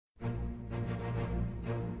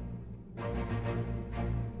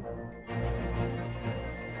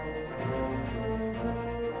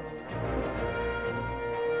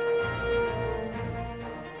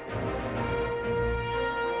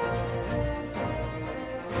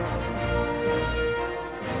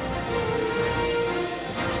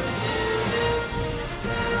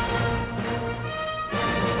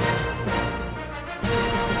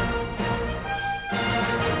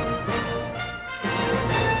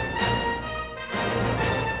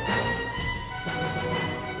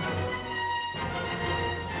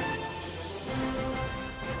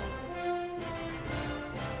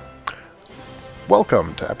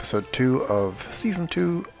Welcome to episode 2 of season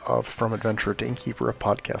 2 of From Adventurer to Innkeeper, a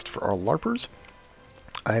podcast for all LARPers.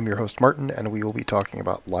 I am your host Martin, and we will be talking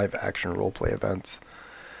about live action roleplay events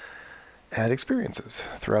and experiences.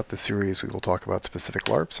 Throughout the series, we will talk about specific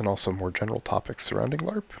LARPs and also more general topics surrounding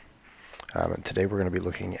LARP. And today we're going to be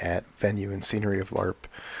looking at venue and scenery of LARP,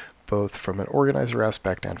 both from an organizer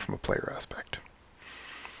aspect and from a player aspect.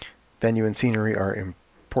 Venue and scenery are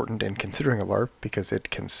important in considering a LARP because it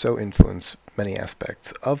can so influence many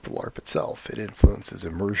aspects of the LARP itself. It influences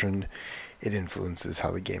immersion, it influences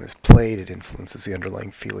how the game is played, it influences the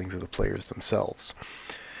underlying feelings of the players themselves.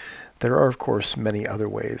 There are, of course, many other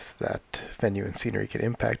ways that venue and scenery can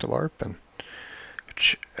impact a LARP, and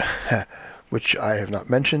which I have not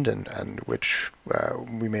mentioned, and which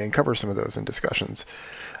we may uncover some of those in discussions.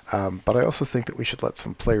 But I also think that we should let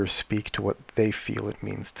some players speak to what they feel it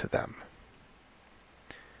means to them.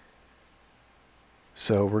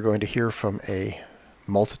 So we're going to hear from a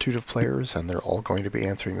multitude of players, and they're all going to be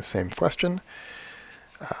answering the same question.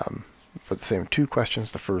 But the same two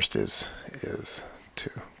questions. The first is to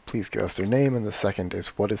please give us their name, and the second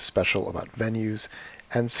is what is special about venues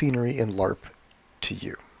and scenery in LARP to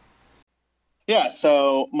you? Yeah,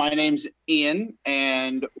 so my name's Ian,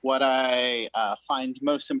 and what I find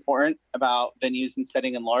most important about venues and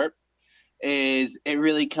setting in LARP is it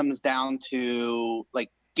really comes down to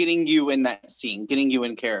getting you in that scene, getting you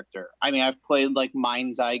in character. I mean, I've played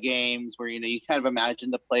mind's eye games where you kind of imagine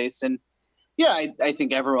the place, and yeah, I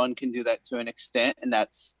think everyone can do that to an extent, and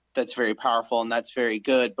that's very powerful and that's very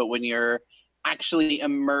good. But when you're actually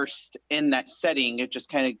immersed in that setting, it just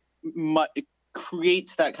kind of it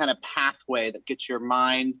creates that kind of pathway that gets your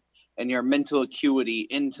mind and your mental acuity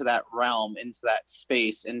into that realm, into that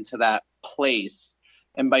space, into that place.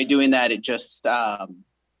 And by doing that, it just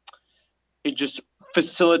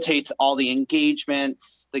facilitates all the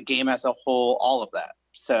engagements, the game as a whole, all of that.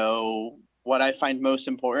 So what I find most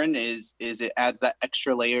important is it adds that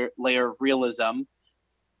extra layer of realism,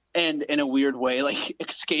 and in a weird way, like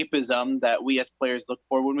escapism, that we as players look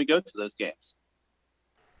for when we go to those games.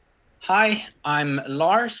 Hi, I'm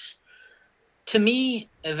Lars. To me,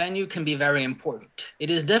 a venue can be very important. It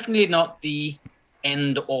is definitely not the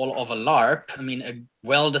end all of a LARP. I mean, a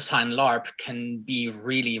well-designed LARP can be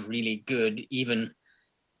really, really good, even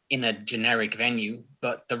in a generic venue,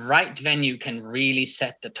 but the right venue can really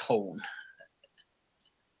set the tone.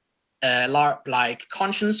 A LARP like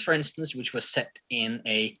Conscience, for instance, which was set in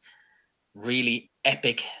a really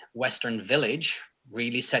epic Western village,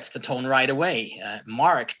 really sets the tone right away.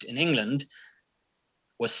 Marked in England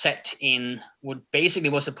was set in what basically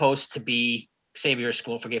was supposed to be Xavier's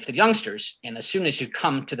School for Gifted Youngsters. And as soon as you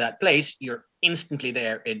come to that place, you're instantly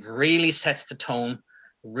there. It really sets the tone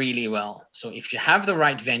really well. So if you have the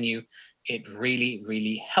right venue, it really,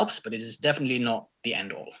 really helps, but it is definitely not the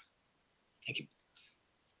end all. Thank you.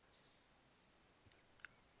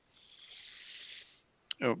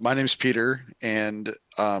 My name's Peter, and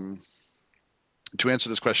to answer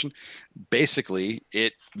this question, basically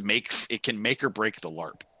it can make or break the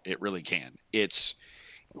LARP. It really can. It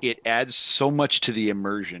adds so much to the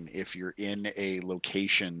immersion if you're in a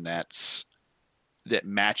location that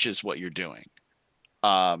matches what you're doing.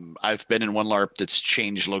 I've been in one LARP that's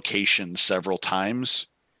changed location several times,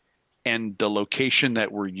 and the location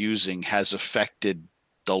that we're using has affected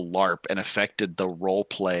the LARP and affected the role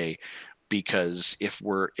play, because if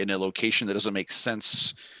we're in a location that doesn't make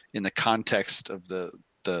sense in the context of the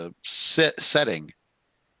setting,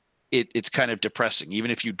 it's kind of depressing. Even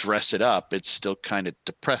if you dress it up, it's still kind of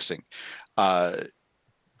depressing.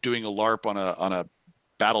 Doing a LARP on a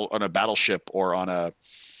battleship or on a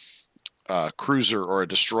cruiser or a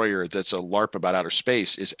destroyer that's a LARP about outer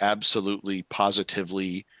space is absolutely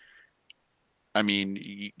positively, I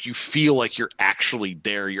mean, you feel like you're actually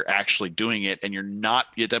there, you're actually doing it, and you're not,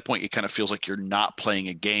 at that point it kind of feels like you're not playing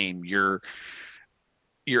a game, you're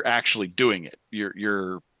actually doing it.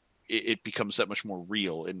 It becomes that much more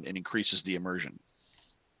real and increases the immersion.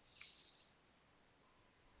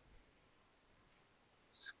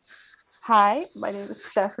 Hi, my name is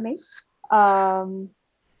Stephanie.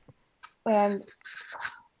 And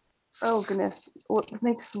oh goodness, what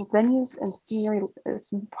makes venues and scenery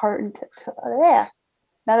is important yeah.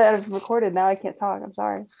 Now that I've recorded, now I can't talk. I'm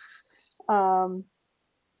sorry. Venues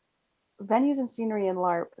and scenery in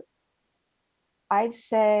LARP, I'd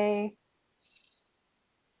say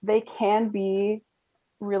they can be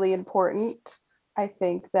really important. I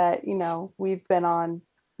think that, we've been on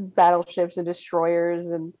battleships and destroyers,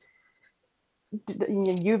 and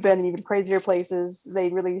you've been in even crazier places. They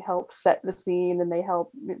really help set the scene, and they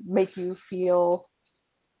help make you feel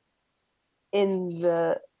in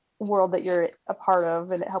the world that you're a part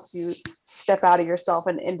of, and it helps you step out of yourself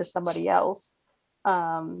and into somebody else.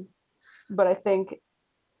 But I think,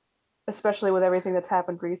 especially with everything that's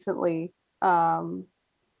happened recently,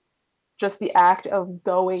 just the act of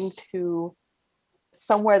going to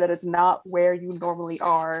somewhere that is not where you normally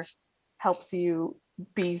are helps you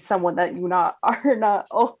be someone that you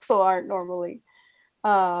aren't normally.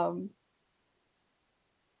 But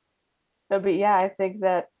yeah, I think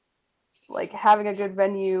that like having a good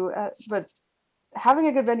venue, but having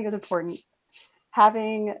a good venue is important.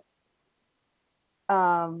 Having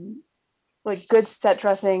like good set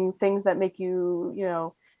dressing, things that make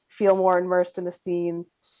you, feel more immersed in the scene,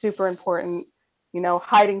 super important.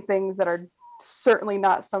 Hiding things that are certainly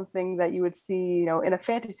not something that you would see, in a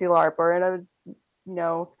fantasy LARP or in a,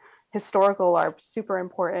 historical LARP, super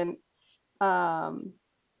important. But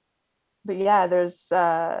yeah, there's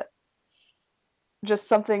just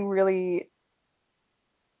something really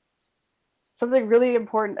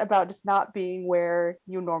important about just not being where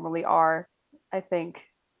you normally are. I think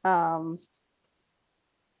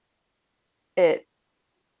it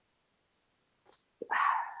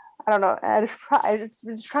I don't know. I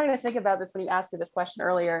was trying to think about this when you asked me this question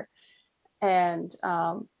earlier, and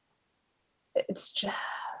it's just,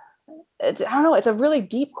 I don't know. It's a really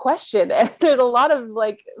deep question, and there's a lot of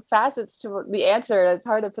like facets to the answer. And it's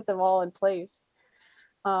hard to put them all in place.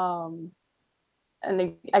 And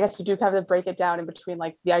I guess you do have to break it down in between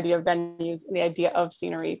like the idea of venues and the idea of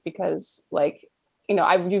scenery, because like,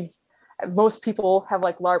 most people have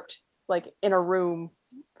like LARPed like in a room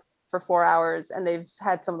for 4 hours, and they've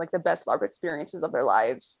had some like the best LARP experiences of their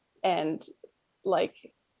lives. And like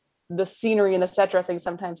the scenery and the set dressing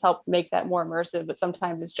sometimes help make that more immersive, but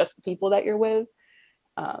sometimes it's just the people that you're with.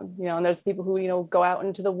 And there's people who, go out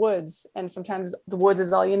into the woods, and sometimes the woods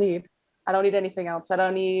is all you need. I don't need anything else. I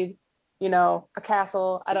don't need, a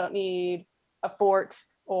castle. I don't need a fort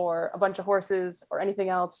or a bunch of horses or anything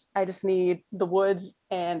else. I just need the woods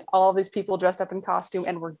and all these people dressed up in costume,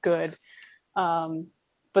 and we're good.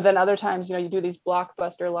 But then other times, you do these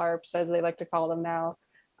blockbuster LARPs, as they like to call them now.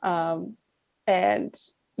 And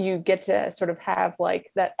you get to sort of have like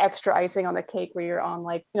that extra icing on the cake where you're on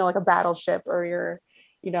like, like a battleship, or you're,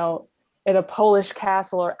 in a Polish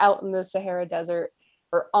castle, or out in the Sahara Desert,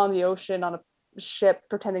 or on the ocean on a ship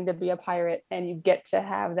pretending to be a pirate, and you get to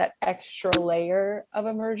have that extra layer of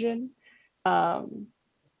immersion,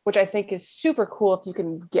 which I think is super cool if you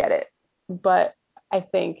can get it. But I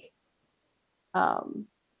think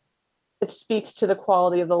it speaks to the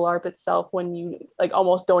quality of the LARP itself when you like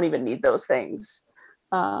almost don't even need those things.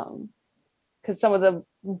 Because some of the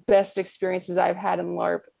best experiences I've had in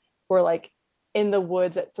LARP were like in the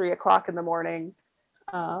woods at 3:00 in the morning.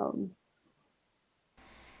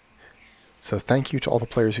 So thank you to all the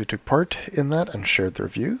players who took part in that and shared their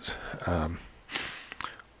views.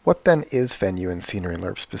 What then is venue and scenery in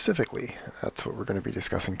LARP specifically? That's what we're going to be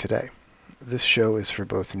discussing today. This show is for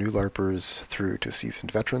both new LARPers through to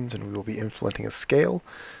seasoned veterans, and we will be implementing a scale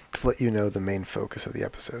to let you know the main focus of the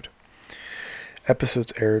episode.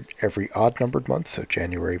 Episodes aired every odd-numbered month, so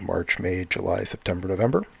January, March, May, July, September,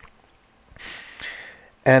 November,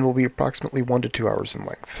 and will be approximately 1 to 2 hours in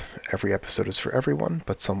length. Every episode is for everyone,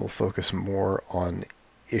 but some will focus more on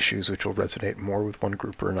issues which will resonate more with one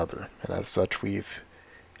group or another, and as such we've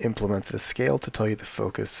implemented a scale to tell you the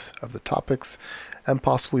focus of the topics and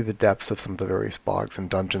possibly the depths of some of the various bogs and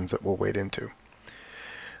dungeons that we'll wade into.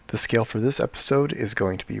 The scale for this episode is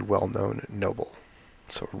going to be well-known noble,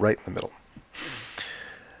 so right in the middle.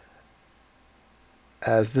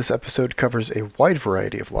 As this episode covers a wide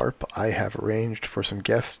variety of LARP, I have arranged for some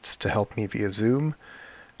guests to help me via Zoom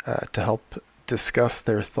to help discuss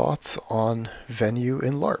their thoughts on venue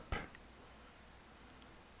in LARP.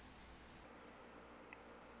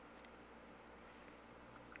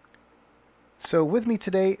 So with me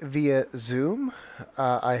today via Zoom,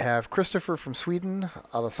 I have Christopher from Sweden,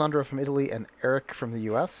 Alessandro from Italy, and Eric from the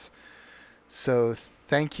US. So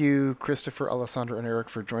thank you, Christopher, Alessandro, and Eric,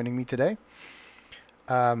 for joining me today.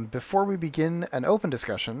 Before we begin an open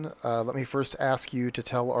discussion, let me first ask you to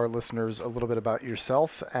tell our listeners a little bit about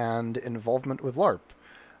yourself and involvement with LARP.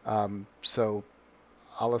 So,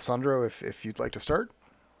 Alessandro, if you'd like to start.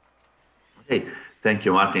 Okay, thank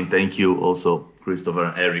you, Martin. Thank you also,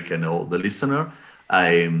 Christopher, Eric, and all the listener.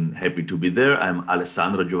 I'm happy to be there. I'm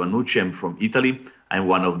Alessandro Giovannucci. I'm from Italy. I'm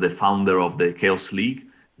one of the founder of the Chaos League.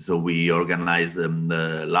 So we organized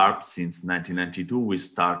LARP since 1992. We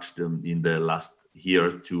started in the last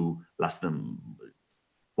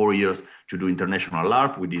 4 years to do international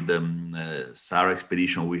LARP. We did the SAR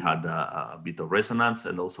expedition. We had a bit of resonance,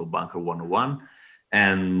 and also Bunker 101.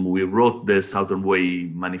 And we wrote the Southern Way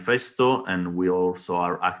Manifesto, and we also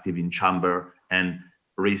are active in Chamber and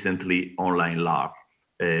recently online LARP,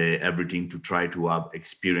 everything to try to have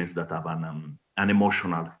experience that have an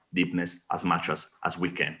emotional deepness as much as we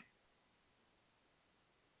can.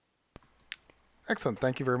 Excellent.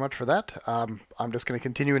 Thank you very much for that. I'm just going to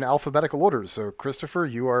continue in alphabetical order. So, Christopher,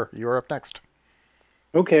 you are up next.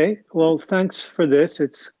 Okay. Well, thanks for this.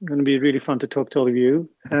 It's going to be really fun to talk to all of you.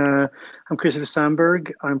 I'm Christopher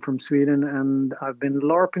Sandberg. I'm from Sweden, and I've been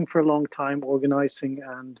LARPing for a long time, organizing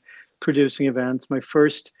and producing events. My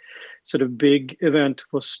first sort of big event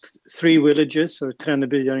was 3 villages, or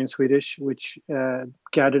Trännebyar in Swedish, which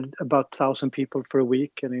gathered about 1,000 people for a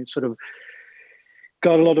week, and it sort of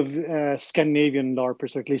got a lot of Scandinavian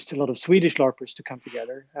LARPers, or at least a lot of Swedish LARPers, to come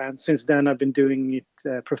together. And since then, I've been doing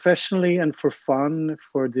it professionally and for fun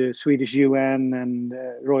for the Swedish UN and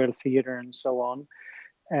Royal Theatre and so on.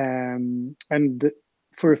 And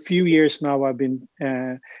for a few years now, I've been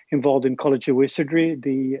involved in College of Wizardry,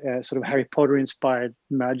 the sort of Harry Potter-inspired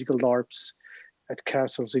magical LARPs at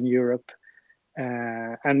castles in Europe.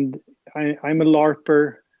 And I'm a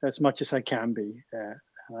LARPer as much as I can be, and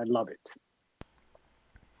I love it.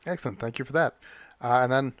 Excellent. Thank you for that.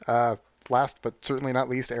 And then last but certainly not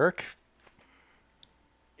least, Eric.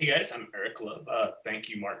 Hey guys, I'm Eric Love. Thank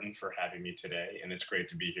you, Martin, for having me today. And it's great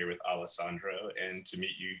to be here with Alessandro and to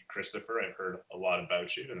meet you, Christopher. I've heard a lot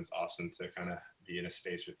about you, and it's awesome to kind of be in a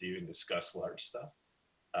space with you and discuss LARP stuff.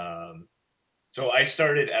 So I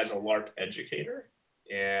started as a LARP educator,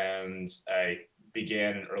 and I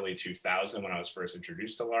began in early 2000 when I was first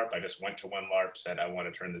introduced to LARP. I just went to one LARP, said I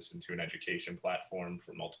want to turn this into an education platform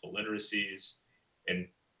for multiple literacies, and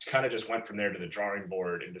kind of just went from there to the drawing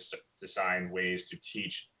board and just design ways to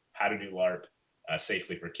teach how to do LARP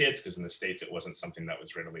safely for kids, because in the States it wasn't something that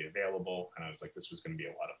was readily available. And I was like, this was going to be a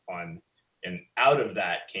lot of fun. And out of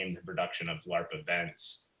that came the production of LARP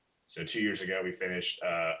events. So 2 years ago, we finished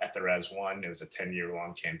Etheraz 1. It was a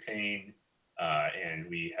 10-year-long campaign. And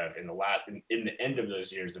we have in the end of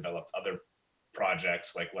those years developed other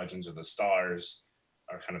projects like Legends of the Stars,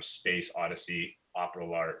 our kind of space odyssey opera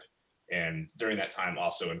LARP. And during that time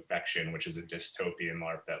also Infection, which is a dystopian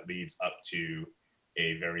LARP that leads up to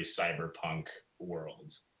a very cyberpunk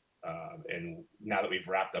world. And now that we've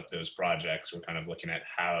wrapped up those projects, we're kind of looking at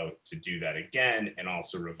how to do that again and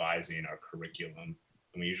also revising our curriculum.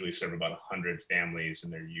 And we usually serve about 100 families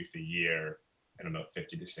in their youth a year, and about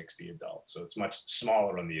 50 to 60 adults. So it's much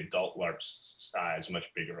smaller on the adult LARP size, much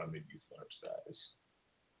bigger on the youth LARP size.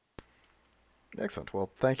 Excellent.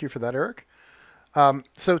 Well, thank you for that, Eric.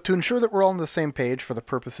 So to ensure that we're all on the same page for the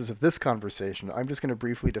purposes of this conversation, I'm just going to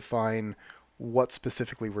briefly define what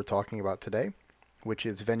specifically we're talking about today, which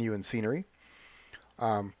is venue and scenery.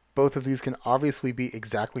 Both of these can obviously be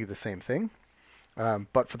exactly the same thing,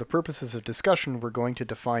 but for the purposes of discussion, we're going to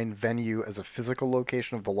define venue as a physical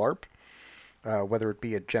location of the LARP, whether it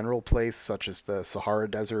be a general place such as the Sahara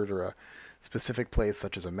Desert or a specific place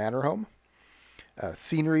such as a manor home.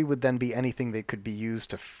 Scenery would then be anything that could be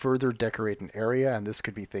used to further decorate an area, and this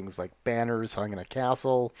could be things like banners hung in a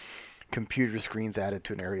castle, computer screens added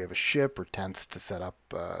to an area of a ship, or tents to set up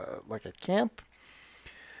like a camp.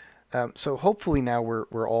 So hopefully now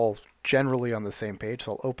we're all generally on the same page,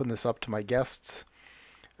 so I'll open this up to my guests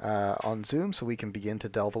on Zoom so we can begin to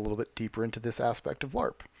delve a little bit deeper into this aspect of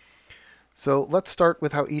LARP. So let's start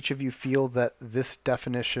with how each of you feel that this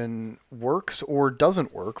definition works or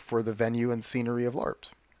doesn't work for the venue and scenery of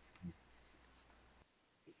LARPs.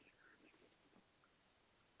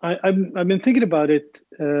 I've been thinking about it.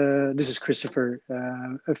 This is Christopher.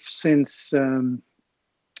 Since you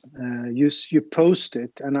post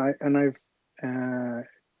it, and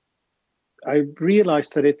I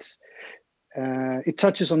realized that it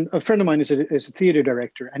touches on a friend of mine is a theater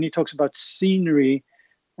director, and he talks about scenery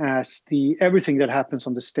as everything that happens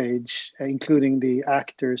on the stage, including the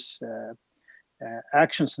actors'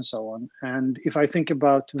 actions and so on. And if I think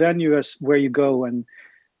about venue as where you go and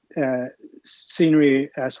scenery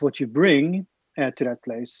as what you bring to that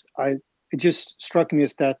place, it just struck me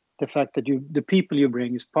as that the fact that the people you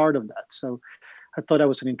bring is part of that. So I thought that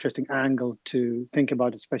was an interesting angle to think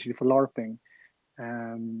about, especially for LARPing,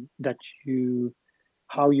 that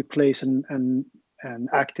how you place and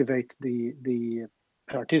activate the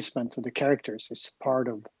participants or the characters is part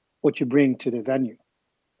of what you bring to the venue.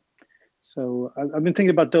 So I've been thinking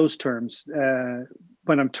about those terms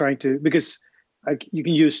when I'm trying to, because you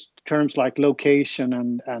can use terms like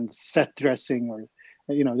location and set dressing, or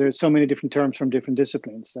there's so many different terms from different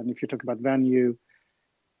disciplines. And if you talk about venue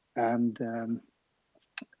and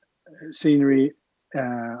scenery,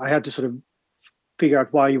 I had to sort of figure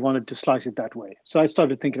out why you wanted to slice it that way. So I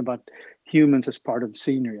started thinking about humans as part of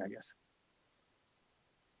scenery, I guess.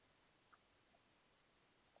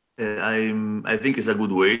 I think it's a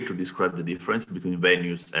good way to describe the difference between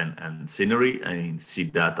venues and scenery. I see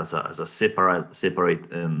that as a separate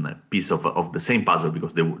piece of the same puzzle,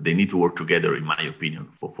 because they need to work together, in my opinion,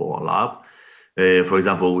 for a lab. For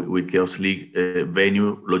example, with Chaos League, venue,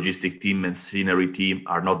 logistic team, and scenery team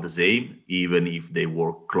are not the same, even if they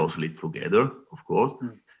work closely together, of course.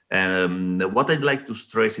 And what I'd like to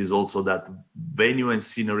stress is also that venue and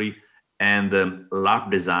scenery and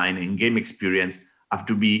LARP design and game experience have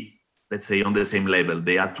to be, let's say, on the same level.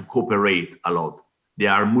 They have to cooperate a lot. They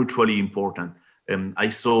are mutually important. I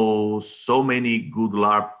saw so many good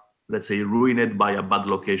LARP, let's say, ruined by a bad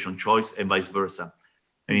location choice and vice versa.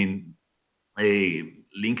 I mean, a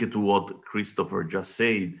link to what Christopher just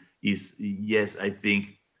said is, yes, I think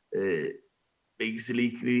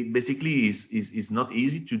basically is not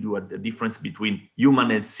easy to do a difference between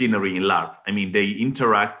human and scenery in LARP. I mean, they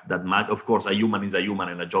interact that much. Of course, a human is a human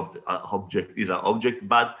and object is an object,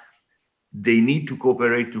 but they need to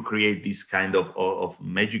cooperate to create this kind of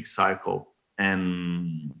magic cycle.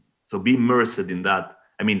 And so be immersed in that.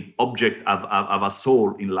 I mean, object have a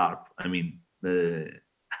soul in LARP. I mean,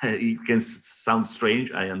 it can sound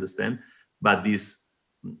strange, I understand, but this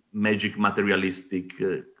magic materialistic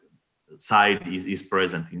side is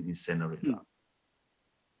present in scenery.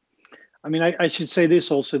 I mean, I should say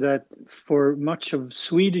this also, that for much of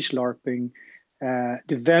Swedish LARPing,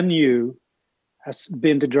 the venue has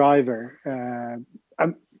been the driver.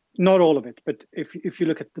 Not all of it, but if you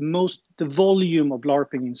look at the volume of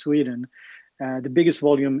LARPing in Sweden, the biggest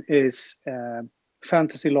volume is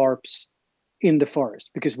fantasy LARPs in the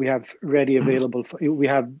forest, because we have ready available. We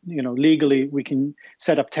have, legally we can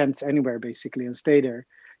set up tents anywhere basically and stay there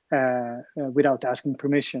without asking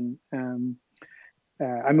permission. I'm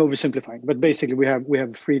oversimplifying, but basically we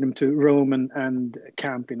have freedom to roam and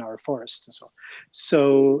camp in our forest and so on.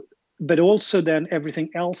 So, but also then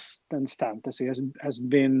everything else than fantasy has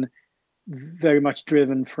been very much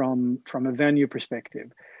driven from a venue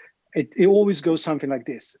perspective. It always goes something like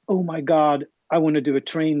this: oh my God, I want to do a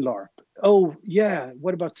train LARP. Oh yeah,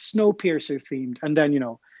 what about Snowpiercer themed? And then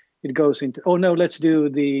it goes into, oh no, let's do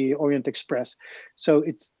the Orient Express. So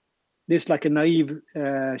there's like a naive,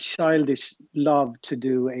 childish love to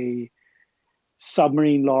do a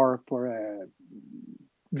submarine LARP or a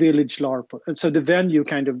village LARP. So the venue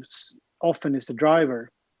kind of often is the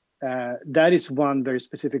driver. That is one very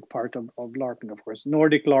specific part of LARPing, of course.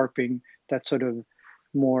 Nordic LARPing, that sort of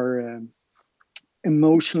more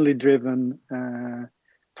emotionally driven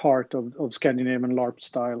part of Scandinavian LARP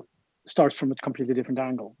style starts from a completely different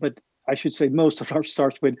angle. But I should say most of LARP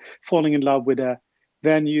starts with falling in love with a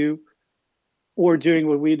venue, or doing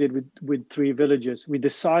what we did with 3 villages. We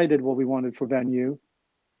decided what we wanted for venue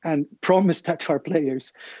and promised that to our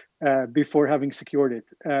players before having secured it.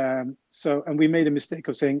 And we made a mistake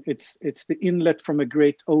of saying it's the inlet from a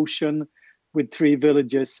great ocean with 3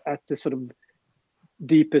 villages at the sort of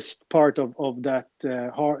deepest part of that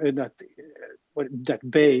that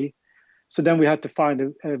bay. So then we had to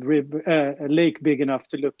find a lake big enough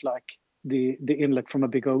to look like the inlet from a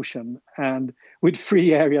big ocean, and with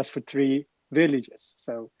free areas for 3 villages.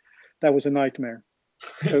 So that was a nightmare.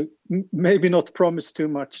 So maybe not promise too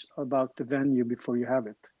much about the venue before you have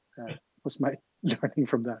it. Was my learning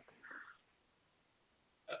from that.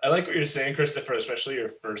 I like what you're saying, Christopher, especially your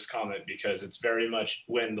first comment, because it's very much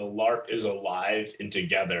when the LARP is alive and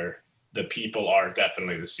together, the people are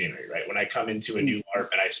definitely the scenery, right? When I come into a new LARP,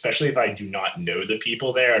 and especially if I do not know the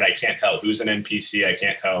people there and I can't tell who's an NPC, I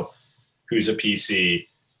can't tell who's a PC,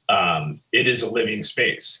 it is a living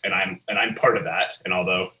space, and I'm part of that. And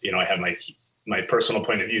although I have my personal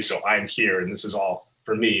point of view, so I'm here and this is all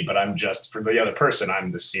for me, but I'm just, for the other person,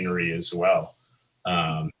 I'm the scenery as well.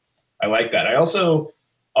 I like that. I also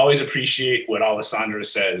always appreciate what Alessandro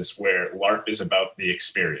says, where LARP is about the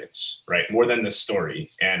experience, right? More than the story.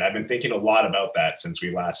 And I've been thinking a lot about that since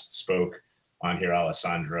we last spoke on here,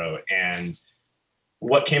 Alessandro. And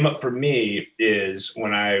what came up for me is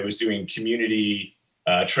when I was doing community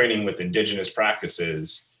training with indigenous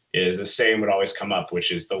practices, is a saying would always come up,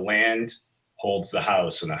 which is the land holds the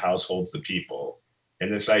house and the house holds the people.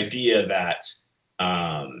 And this idea that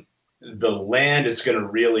the land is going to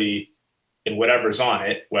really, in whatever's on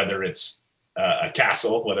it, whether it's a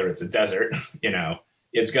castle, whether it's a desert,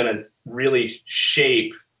 it's going to really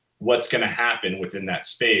shape what's going to happen within that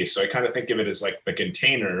space. So I kind of think of it as like the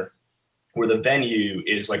container, where the venue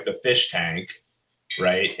is like the fish tank,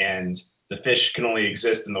 right? And the fish can only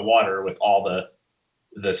exist in the water with all the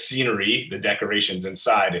the scenery, the decorations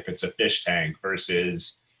inside, if it's a fish tank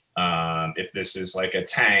versus if this is like a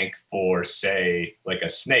tank for, say, like a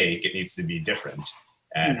snake, it needs to be different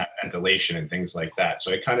and have ventilation and things like that.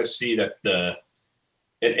 So I kind of see that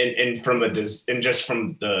and just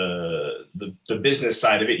from the business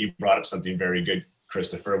side of it, you brought up something very good,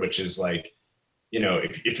 Christopher, which is like, you know,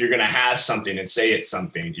 if you're going to have something and say it's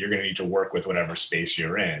something, you're going to need to work with whatever space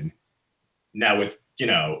you're in. Now with, you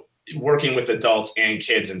know, working with adults and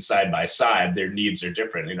kids and side by side, their needs are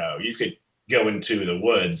different. You know, you could go into the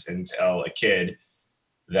woods and tell a kid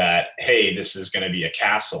that, hey, this is going to be a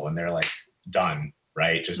castle. And they're like, done,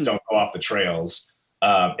 right? Just don't go off the trails.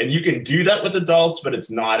 And you can do that with adults, but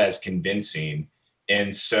it's not as convincing.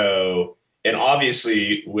 And so, and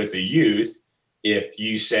obviously with a youth, if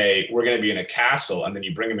you say we're going to be in a castle and then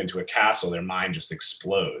you bring them into a castle, their mind just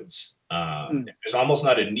explodes. There's almost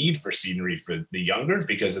not a need for scenery for the younger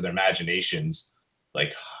because of their imaginations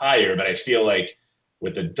like higher. But I feel like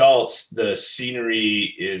with adults, the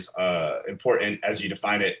scenery is important as you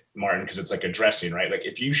define it, Martin, because it's like a dressing, right? Like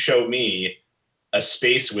if you show me a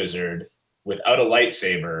space wizard without a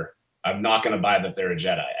lightsaber, I'm not going to buy that they're a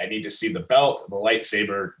Jedi. I need to see the belt, the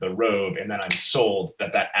lightsaber, the robe, and then I'm sold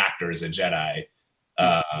that actor is a Jedi.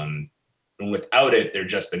 And without it, they're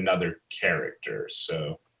just another character.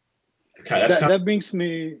 So that brings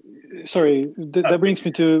me, that brings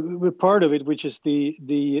me to part of it, which is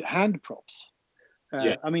the hand props.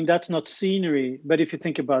 I mean, that's not scenery, but if you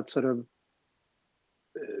think about sort of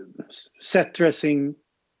set dressing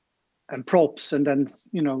and props, and then,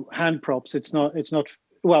 you know, hand props, it's not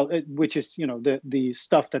which is, you know, the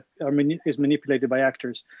stuff that is manipulated by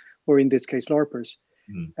actors, or in this case LARPers.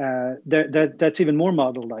 That's even more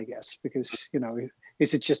modeled, I guess, because, you know,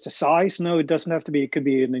 is it just a size? No, it doesn't have to be. It could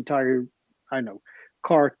be an entire, I don't know,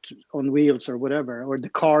 cart on wheels or whatever, or the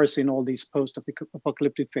cars in all these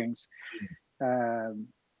post-apocalyptic things.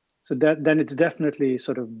 So then it's definitely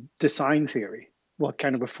sort of design theory. What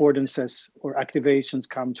kind of affordances or activations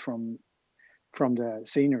comes from the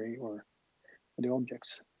scenery or the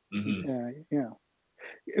objects.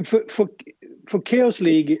 For Chaos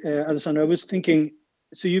League, Alessandro, I was thinking,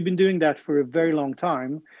 so you've been doing that for a very long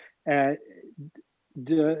time. How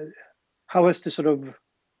has the sort of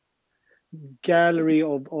gallery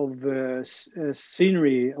of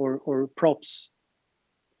scenery or props,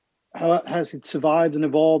 how has it survived and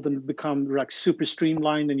evolved and become like super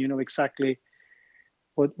streamlined, and you know exactly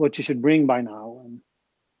what you should bring by now?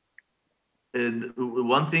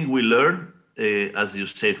 One thing we learned, as you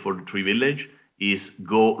said, for the Tree Village, is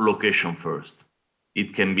go location first.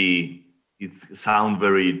 It sounds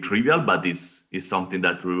very trivial, but it's something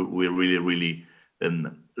that we really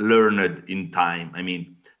learned in time. I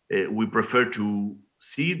mean, we prefer to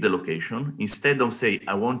see the location instead of say,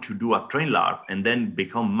 I want to do a train LARP and then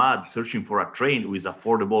become mad searching for a train who is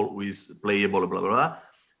affordable, who is playable, blah, blah, blah.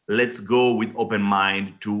 Let's go with open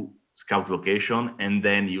mind to scout location, and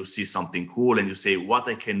then you see something cool and you say, what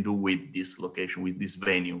I can do with this location, with this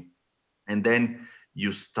venue. And then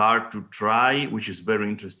you start to try, which is very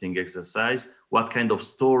interesting exercise, what kind of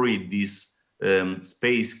story this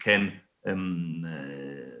space can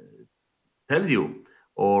tell you,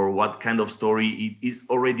 or what kind of story it is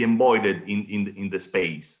already embodied in the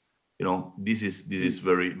space. You know, this is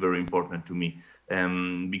very, very important to me,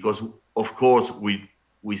 because of course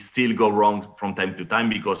we still go wrong from time to time,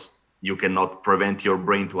 because you cannot prevent your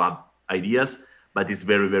brain to have ideas, but it's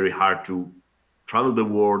very, very hard to travel the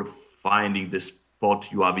world finding the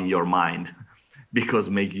spot you have in your mind, because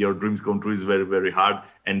making your dreams come true is very, very hard,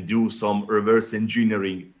 and do some reverse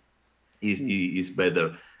engineering is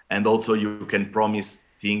better. And also you can promise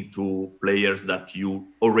things to players that you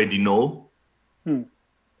already know.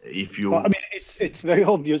 If you, well, I mean, it's very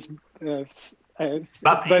obvious.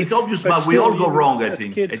 But it's obvious, but we all go wrong, I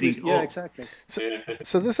think. Yeah, exactly.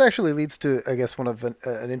 So this actually leads to, I guess, one of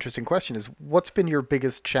an interesting question is, what's been your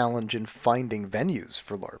biggest challenge in finding venues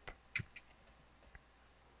for LARP?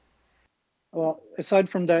 Well, aside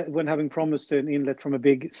from that, when having promised an inlet from a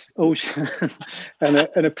big ocean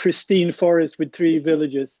and a pristine forest with 3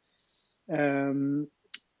 villages,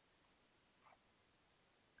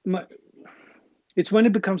 it's when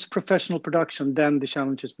it becomes professional production, then the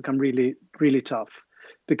challenges become really, really tough,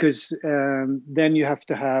 because then you have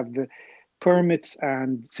to have permits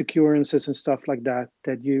and securances and stuff like that.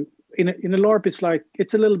 That you in a LARP,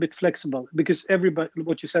 it's a little bit flexible, because everybody,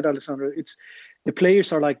 what you said, Alessandro, it's the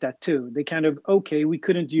players are like that too. They kind of, okay, we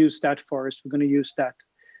couldn't use that forest, we're going to use that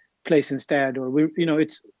place instead, or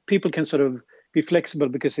it's people can sort of be flexible,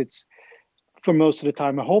 because it's for most of the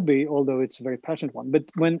time a hobby, although it's a very passionate one. But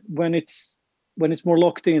when when it's more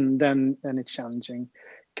locked in, then it's challenging.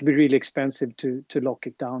 It can be really expensive to lock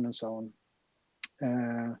it down and so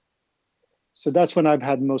on. So that's when I've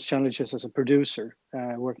had most challenges as a producer,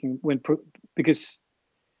 working because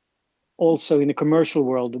also in the commercial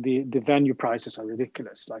world, the venue prices are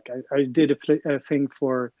ridiculous. Like I did a thing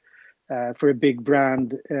for a big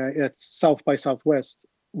brand at South by Southwest,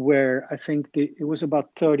 where I think it was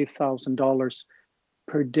about $30,000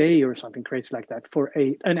 per day or something crazy like that for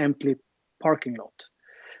an empty parking lot.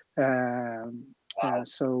 Wow.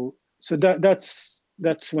 So that's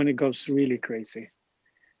when it goes really crazy.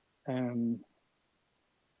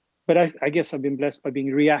 But I guess I've been blessed by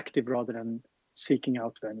being reactive rather than seeking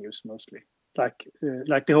out venues mostly. Like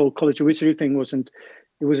the whole College of Wizardry thing wasn't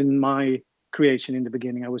my creation in the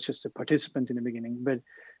beginning. I was just a participant in the beginning,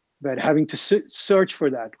 but having to search for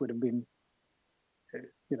that would have been,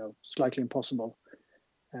 slightly impossible.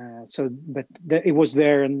 But it was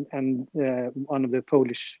there, and one of the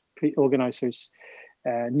Polish organizers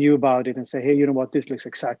knew about it and said, "Hey, you know what? This looks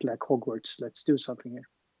exactly like Hogwarts. Let's do something here."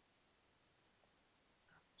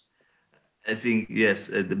 I think yes,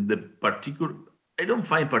 I don't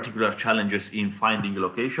find particular challenges in finding a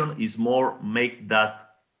location. Is more make that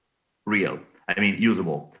real. I mean,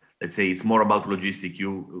 usable. Let's say it's more about logistic.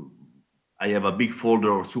 I have a big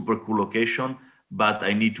folder of super cool location, but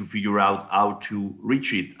I need to figure out how to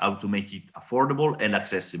reach it, how to make it affordable and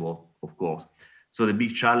accessible, of course. So the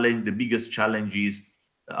biggest challenge is,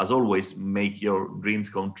 as always, make your dreams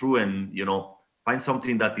come true and, find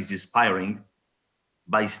something that is inspiring,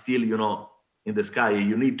 by still, in the sky.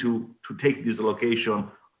 You need to take this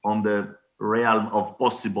location on the realm of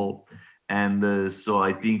possible. And so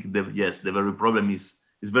I think the very problem is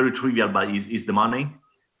very trivial, but is the money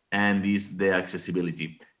and is the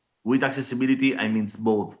accessibility. With accessibility, I mean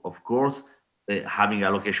both, of course, having a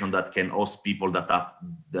location that can host people that have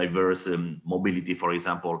diverse mobility, for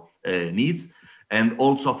example, needs, and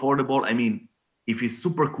also affordable. I mean, if it's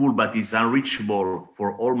super cool, but it's unreachable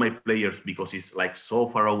for all my players because it's like so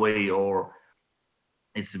far away or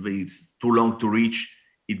it's too long to reach,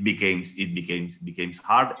 it becomes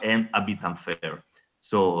hard and a bit unfair.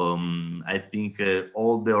 So I think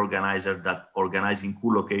all the organizers that organizing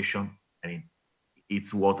cool location, I mean,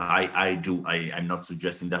 it's what I do. I'm not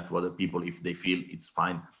suggesting that to other people if they feel it's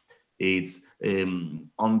fine. It's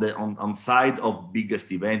on side of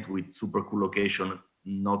biggest event with super cool location,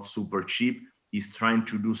 not super cheap, is trying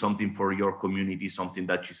to do something for your community, something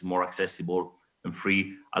that is more accessible and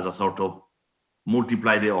free as a sort of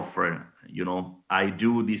multiply the offer. I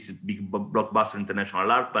do this big blockbuster international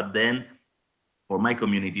art, but then for my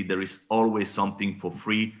community, there is always something for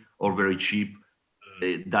free or very cheap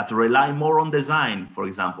that rely more on design, for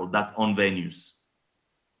example, that on venues,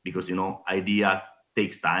 because, idea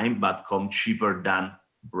takes time, but come cheaper than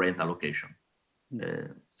rent a location.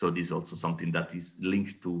 So this is also something that is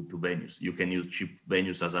linked to venues. You can use cheap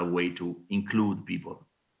venues as a way to include people.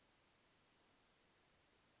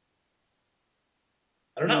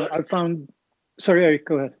 I don't know. I found. Sorry, Eric,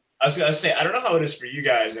 go ahead. I was gonna say, I don't know how it is for you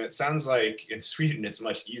guys, and it sounds like in Sweden it's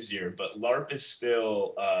much easier, but LARP is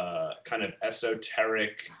still kind of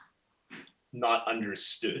esoteric, not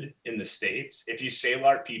understood in the States. If you say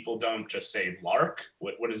LARP, people don't just say LARC.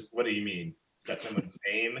 What do you mean? Is that someone's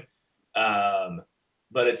name?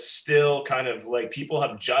 But it's still kind of like people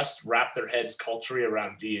have just wrapped their heads culturally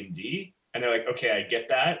around D&D, and they're like, okay, I get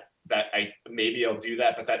that maybe I'll do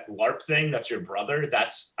that, but that LARP thing, that's your brother,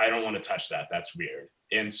 I don't want to touch that. That's weird.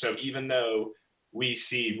 And so even though we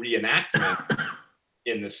see reenactment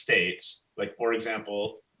in the States, like for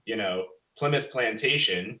example, Plymouth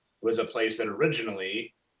Plantation was a place that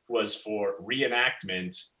originally was for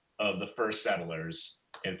reenactment of the first settlers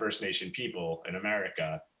and First Nation people in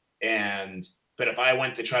America. But if I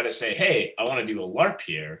went to try to say, hey, I want to do a LARP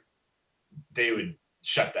here, they would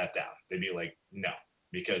shut that down. They'd be like, no,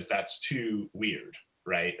 because that's too weird,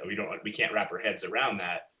 right? We can't wrap our heads around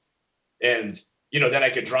that. And then I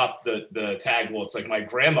could drop the tag, well, it's like my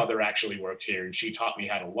grandmother actually worked here and she taught me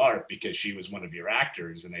how to LARP because she was one of your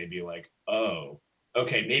actors. And they'd be like, oh,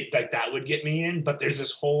 okay, maybe that would get me in. But there's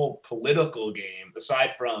this whole political game,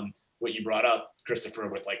 aside from what you brought up, Christopher,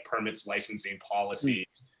 with like permits, licensing policy,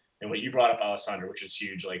 and what you brought up, Alessandro, which is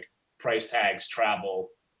huge, like price tags, travel.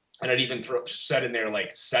 And I'd even set in there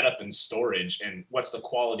like setup and storage and what's the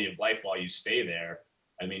quality of life while you stay there.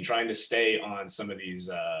 I mean, trying to stay on some of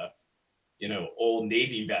these, old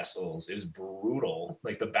Navy vessels is brutal.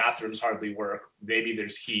 Like the bathrooms hardly work. Maybe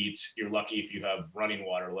there's heat. You're lucky if you have running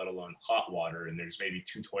water, let alone hot water. And there's maybe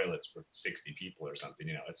 2 toilets for 60 people or something.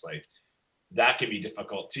 It's like that can be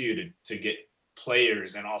difficult too, to get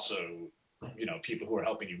players and also people who are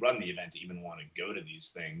helping you run the event to even want to go to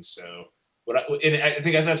these things. So and I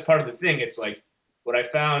think that's part of the thing. It's like, what I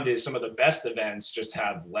found is some of the best events just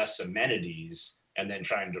have less amenities, and then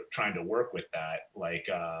trying to work with that. Like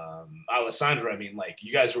Alessandro, I mean, like,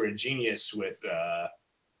 you guys were a genius with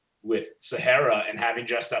Sahara and having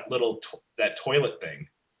just that little that toilet thing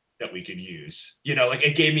that we could use. Like,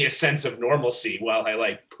 it gave me a sense of normalcy while I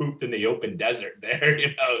like pooped in the open desert there.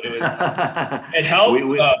 It helped.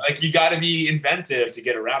 Like, you got to be inventive to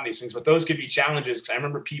get around these things, but those could be challenges. Because I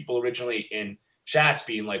remember people originally in chats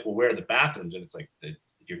being like, "Well, where are the bathrooms?" And it's like, if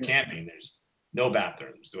you're camping, there's no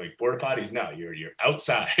bathrooms. They're like, porta potties, no, you're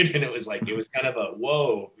outside. And it was kind of a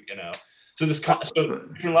whoa, So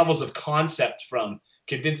different levels of concept, from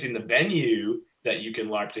convincing the venue that you can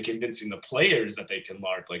LARP to convincing the players that they can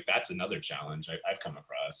LARP. Like, that's another challenge I've come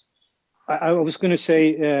across. I was going to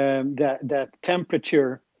say that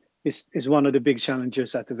temperature is one of the big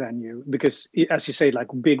challenges at the venue, because, as you say, like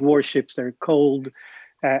big warships, they're cold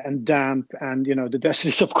and damp, and the desert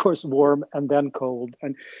is of course warm and then cold.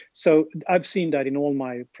 And so I've seen that in all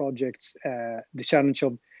my projects, the challenge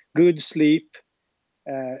of good sleep,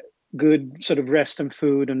 good sort of rest and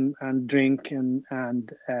food and drink, and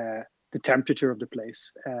the temperature of the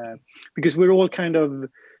place, because we're all kind of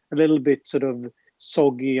a little bit sort of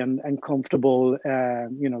soggy and comfortable,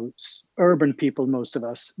 urban people, most of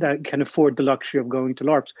us, that can afford the luxury of going to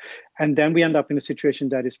LARPs. And then we end up in a situation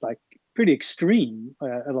that is like pretty extreme,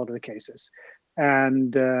 a lot of the cases.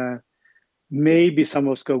 And maybe some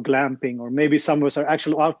of us go glamping, or maybe some of us are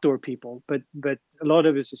actual outdoor people, but a lot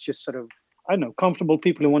of us is just sort of, I don't know, comfortable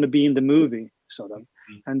people who want to be in the movie, sort of.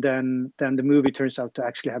 And then the movie turns out to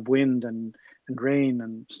actually have wind and rain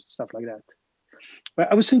and stuff like that.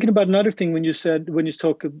 But I was thinking about another thing when you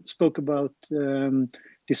spoke about the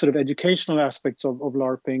sort of educational aspects of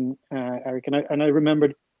LARPing, Eric, and I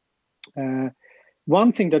remembered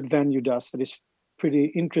one thing that Venue does that is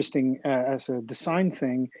pretty interesting as a design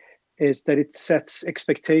thing, is that it sets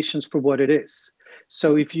expectations for what it is.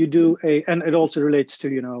 So if you do and it also relates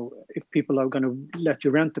to, if people are going to let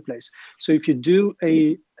you rent the place. So if you do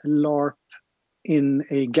a LARP in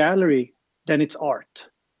a gallery, then it's art.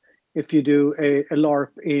 If you do a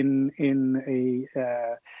LARP in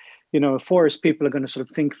a forest, people are going to sort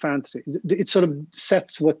of think fantasy. It sort of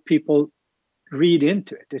sets what people read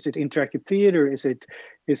into it. Is it interactive theater? Is it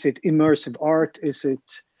immersive art? Is it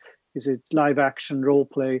live action role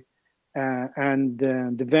play? And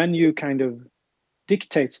the venue kind of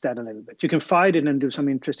dictates that a little bit. You can fight it and do some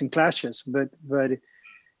interesting clashes, but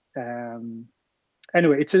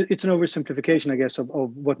anyway, it's an oversimplification, I guess, of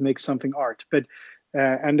what makes something art. But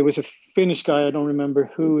and there was a Finnish guy, I don't remember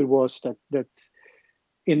who it was, that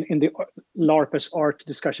in the LARP as art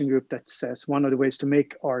discussion group, that says one of the ways to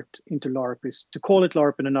make art into LARP is to call it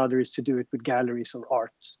LARP, and another is to do it with galleries or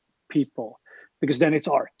arts people, because then it's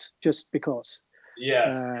art, just because.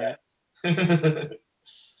 Yeah.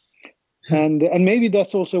 And maybe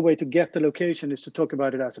that's also a way to get the location, is to talk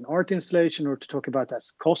about it as an art installation, or to talk about it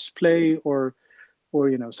as cosplay, or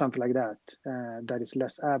something like that. That is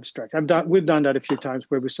less abstract. We've done that a few times,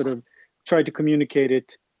 where we sort of tried to communicate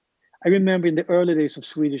it. I remember in the early days of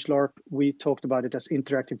Swedish LARP, we talked about it as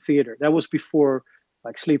interactive theater. That was before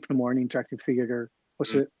like Sleep No More and interactive theater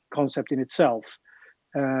was a concept in itself.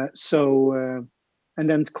 And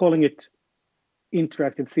then calling it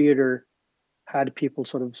interactive theater had people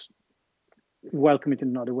sort of welcome it in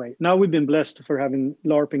another way. Now we've been blessed for having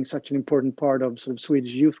LARPing such an important part of sort of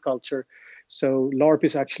Swedish youth culture. So LARP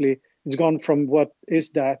is actually, it's gone from what is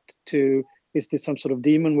that to, is this some sort of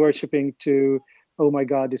demon worshipping, to, oh my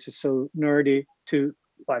God, this is so nerdy, to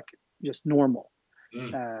like just normal.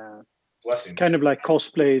 Blessings. Kind of like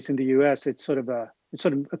cosplays in the US. It's sort of a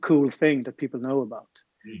cool thing that people know about.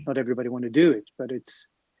 Not everybody want to do it, but it's,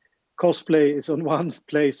 cosplay is on one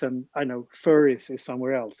place, and I know furries is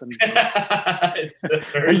somewhere else, and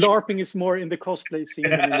LARPing is more in the cosplay scene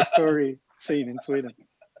than in the furry scene in Sweden. I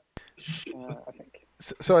think.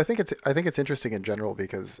 So I think it's interesting in general,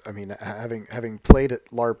 because I mean, having played at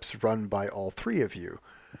LARPs run by all three of you,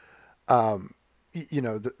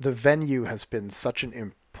 the venue has been such an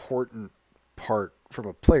important part from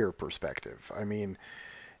a player perspective. I mean,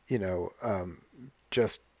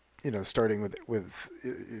 just starting with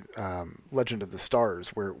Legend of the Stars,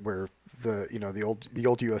 where the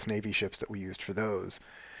old U.S. Navy ships that we used for those,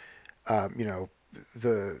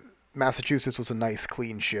 the Massachusetts was a nice,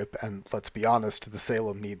 clean ship, and let's be honest, the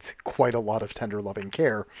Salem needs quite a lot of tender, loving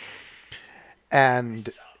care,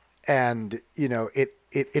 and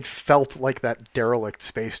it felt like that derelict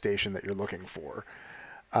space station that you're looking for.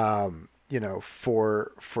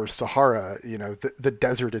 for Sahara, the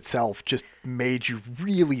desert itself just made you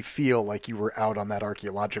really feel like you were out on that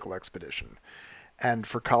archaeological expedition. And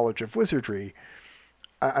for College of Wizardry,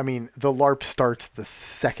 I mean, the LARP starts the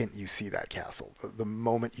second you see that castle. The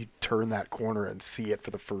moment you turn that corner and see it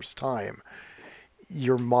for the first time,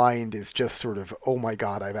 your mind is just sort of, oh my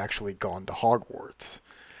God, I've actually gone to Hogwarts.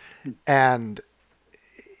 And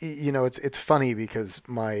it's funny because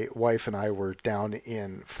my wife and I were down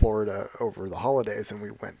in Florida over the holidays, and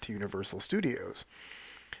we went to Universal Studios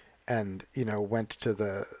and, went to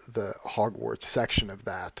the Hogwarts section of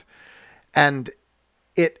that. And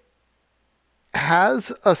it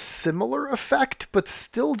has a similar effect, but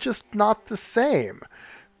still just not the same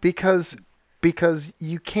because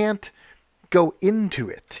you can't go into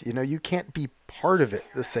it. You can't be part of it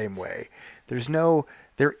the same way.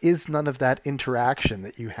 There is none of that interaction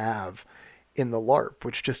that you have in the LARP,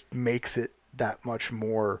 which just makes it that much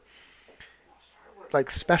more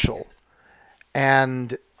like special.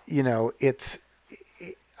 And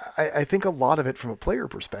I think a lot of it from a player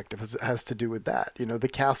perspective has to do with that. The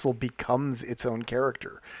castle becomes its own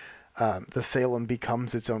character. The Salem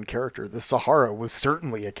becomes its own character. The Sahara was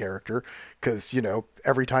certainly a character because,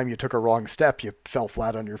 every time you took a wrong step, you fell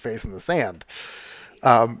flat on your face in the sand.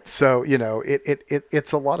 So,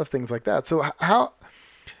 it's a lot of things like that. So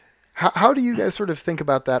how do you guys sort of think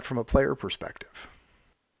about that from a player perspective?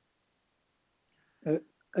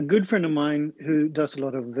 A good friend of mine who does a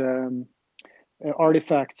lot of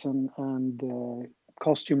artifacts and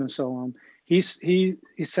costume and so on, he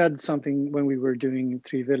said something when we were doing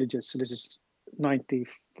Three Villages. So this is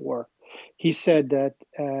 94. He said that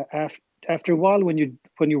after a while, when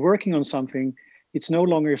you're working on something, it's no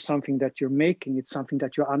longer something that you're making. It's something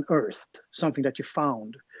that you unearthed, something that you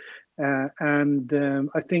found.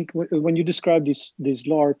 I think when you describe these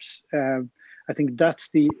LARPs, I think that's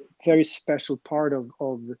the very special part of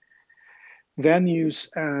venues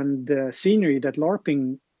and scenery that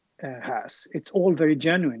LARPing has. It's all very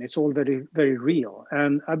genuine. It's all very, very real.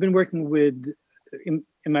 And I've been working with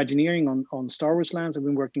Imagineering on Star Wars Lands. I've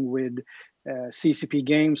been working with CCP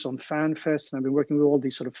Games on FanFest, and I've been working with all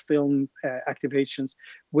these sort of film activations,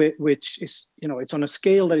 which is, it's on a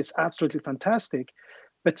scale that is absolutely fantastic.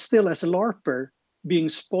 But still, as a LARPer, being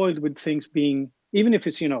spoiled with things being, even if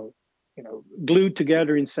it's glued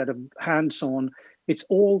together instead of hands-on,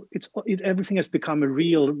 everything has become a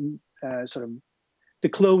real sort of the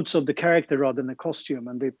clothes of the character rather than a costume,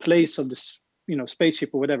 and the place of the spaceship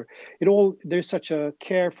or whatever. There's such a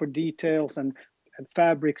care for details and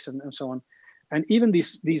fabrics and so on, and even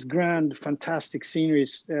these grand fantastic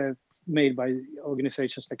sceneries made by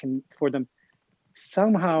organizations that can afford them.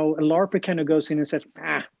 Somehow a LARPer kind of goes in and says,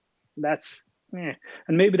 that's and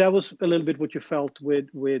maybe that was a little bit what you felt with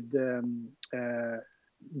the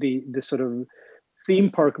sort of theme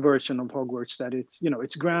park version of Hogwarts, that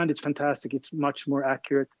it's grand, it's fantastic, it's much more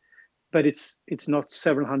accurate, but it's not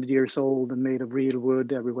several hundred years old and made of real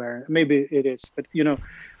wood everywhere. Maybe it is, but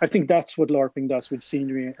I think that's what LARPing does with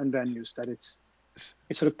scenery and venues, that it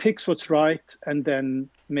sort of picks what's right and then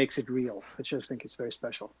makes it real, which I think is very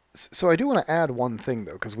special. So I do want to add one thing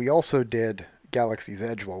though, because we also did Galaxy's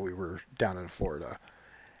Edge while we were down in Florida.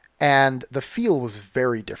 And the feel was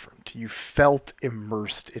very different. You felt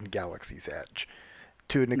immersed in Galaxy's Edge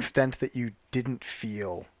to an extent that you didn't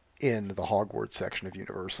feel in the Hogwarts section of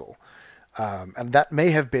Universal. And that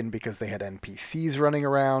may have been because they had NPCs running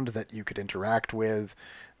around that you could interact with.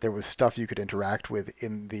 There was stuff you could interact with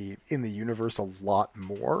in the universe a lot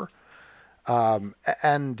more.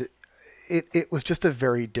 And it was just a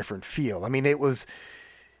very different feel. I mean, it was,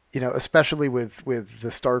 especially with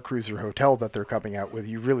the Star Cruiser Hotel that they're coming out with,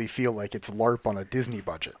 you really feel like it's LARP on a Disney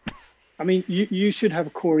budget. I mean, you should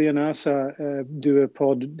have Corey and Asa do a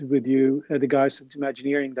pod with you, the guys at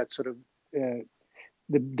Imagineering. That sort of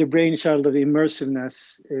the brainchild of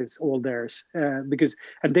immersiveness is all theirs, because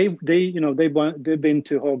they've been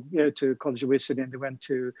to College of Wizardry, and they went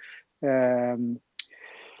to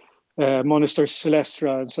Monastery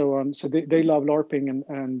Celestra and so on. So they love LARPing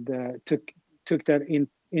and took that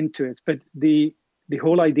into it. But the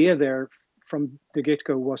whole idea there from the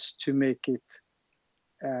get-go was to make it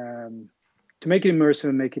immersive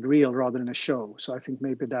and make it real rather than a show. So I think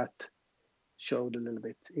maybe that showed a little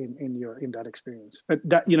bit in that experience. But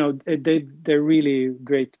that they're really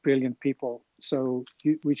great, brilliant people. So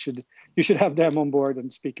you should have them on board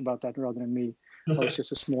and speak about that rather than me. I was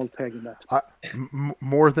just a small peg in that.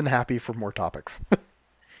 More than happy for more topics.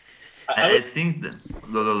 I think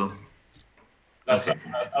that Okay.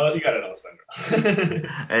 You got it, Alessandro.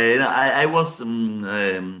 I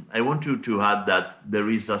want to add that there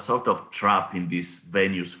is a sort of trap in this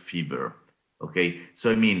venues fever. Okay,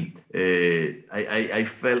 so I mean, I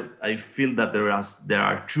feel that there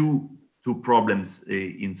are two problems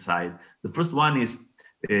inside. The first one is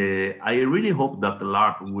I really hope that the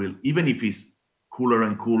LARP will, even if it's cooler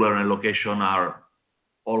and cooler and location are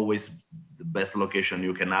always the best location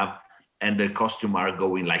you can have, and the costume are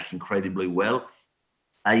going like incredibly well.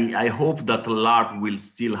 I hope that LARP will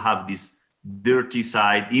still have this dirty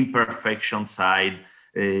side, imperfection side,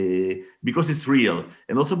 because it's real.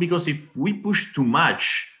 And also because if we push too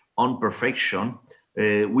much on perfection,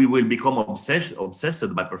 we will become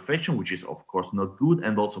obsessed by perfection, which is of course not good.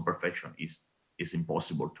 And also perfection is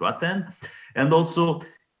impossible to attain. And also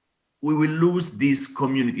we will lose this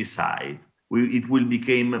community side. It will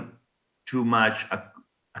become too much a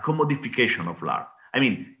commodification of LARP. I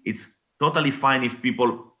mean, it's totally fine if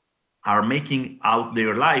people are making out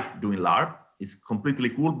their life doing LARP. It's completely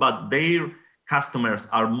cool, but their customers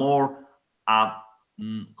are more a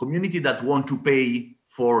community that want to pay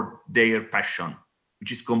for their passion,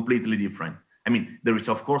 which is completely different. I mean, there is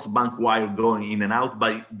of course bank wire going in and out,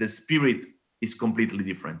 but the spirit is completely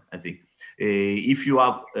different, I think. If you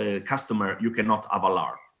have a customer, you cannot have a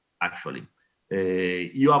LARP, actually.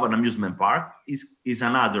 You have an amusement park, is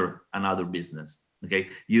another business, okay?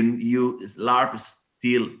 You LARP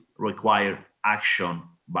still require action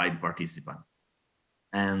by the participant.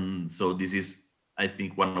 And so this is, I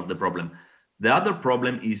think, one of the problems. The other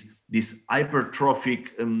problem is this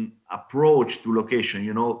hypertrophic approach to location.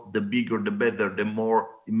 You know, the bigger, the better, the more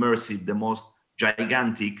immersive, the most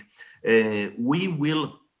gigantic. We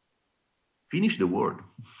will finish the world.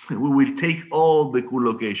 We will take all the cool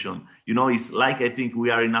location. You know, it's like, I think we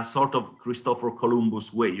are in a sort of Christopher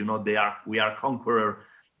Columbus way. You know, we are conqueror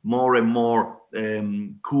more and more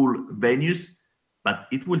cool venues, but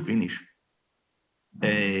it will finish.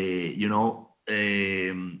 You know,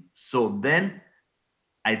 so then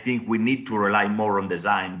I think we need to rely more on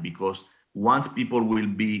design, because once people will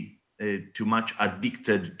be too much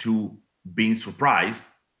addicted to being surprised,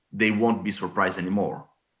 they won't be surprised anymore.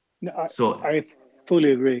 No, I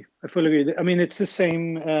fully agree. I mean, it's the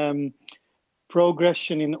same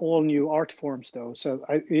progression in all new art forms, though. So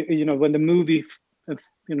you know, when the movie,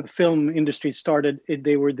 film industry started,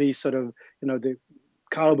 they were these sort of, the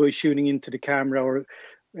cowboy shooting into the camera, or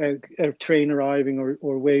a train arriving,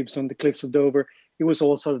 or waves on the cliffs of Dover. It was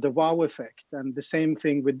all sort of the wow effect. And the same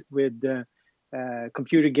thing with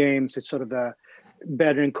computer games. It's sort of the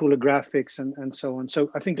better and cooler graphics and so on.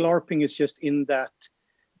 So I think LARPing is just in that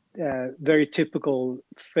very typical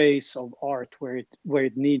phase of art where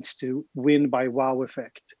it needs to win by wow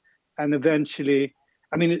effect. And eventually,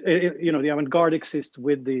 I mean, the avant-garde exists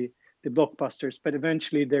with the blockbusters, but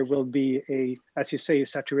eventually there will be as you say, a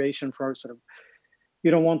saturation for sort of,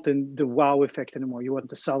 you don't want the wow effect anymore. You want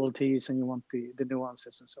the subtleties, and you want the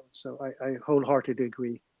nuances and so on. So I wholeheartedly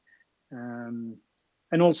agree.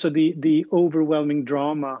 And also the overwhelming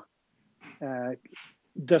drama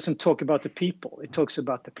doesn't talk about the people. It talks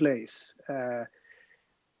about the place. I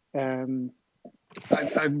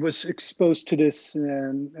was exposed to this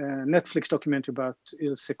Netflix documentary about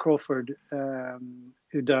Ilse Crawford,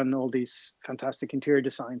 who done all these fantastic interior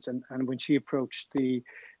designs. And when she approached the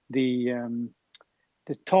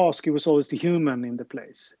task, it was always the human in the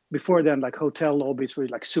place. Before then, like hotel lobbies were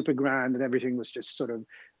like super grand and everything was just sort of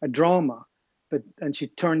a drama. And she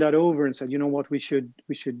turned that over and said, you know what, we should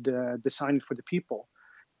design it for the people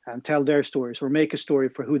and tell their stories, or make a story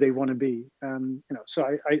for who they want to be.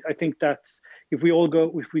 So I think that's, if we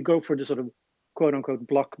go for the sort of quote unquote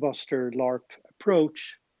blockbuster LARP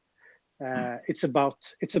approach, it's about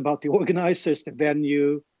the organizers, the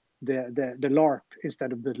venue, the LARP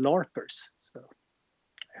instead of the LARPers. So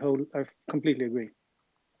I completely agree.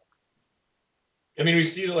 I mean, we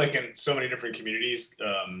see like in so many different communities,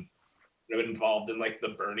 involved in like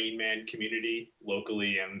the Burning Man community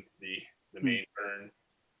locally and the main burn.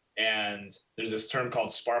 And there's this term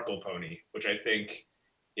called sparkle pony, which I think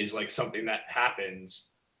is like something that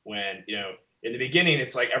happens when, in the beginning,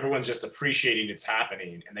 it's like everyone's just appreciating it's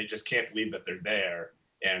happening and they just can't believe that they're there.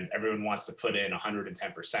 And everyone wants to put in 110%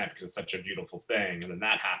 because it's such a beautiful thing. And then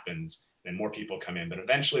that happens and more people come in. But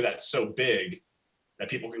eventually that's so big that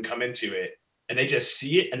people can come into it and they just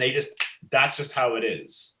see it and that's just how it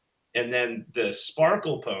is. And then the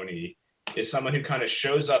sparkle pony is someone who kind of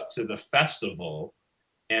shows up to the festival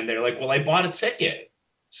and they're like, well, I bought a ticket,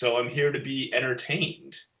 so I'm here to be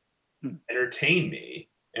entertained. Entertain me.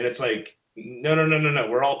 And it's like, no.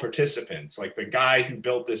 We're all participants. Like the guy who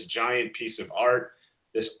built this giant piece of art,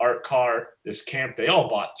 this art car, this camp, they all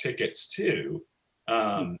bought tickets too.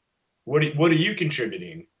 What are you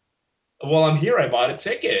contributing? Well, I'm here. I bought a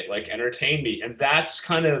ticket. Like, entertain me. And that's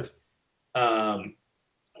kind of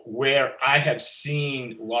Where I have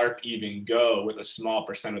seen LARP even go with a small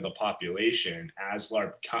percent of the population as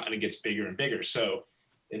LARP kind of gets bigger and bigger. So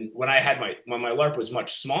when my LARP was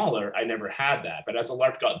much smaller, I never had that. But as the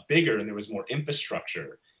LARP got bigger and there was more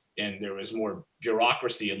infrastructure and there was more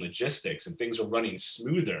bureaucracy and logistics and things were running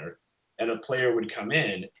smoother, and a player would come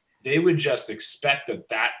in, they would just expect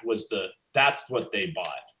that's what they bought,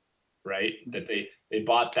 right? That they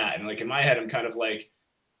bought that. And like in my head, I'm kind of like,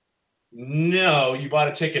 no, you bought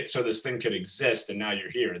a ticket so this thing could exist and now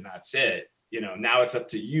you're here and that's it. Now it's up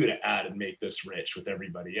to you to add and make this rich with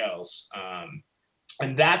everybody else.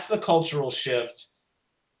 And that's the cultural shift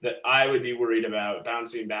that I would be worried about,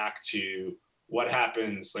 bouncing back to what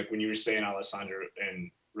happens, like when you were saying, Alessandro,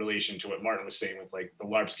 in relation to what Martin was saying with like the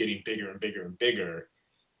LARPs getting bigger and bigger and bigger.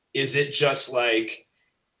 Is it just like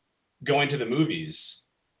going to the movies?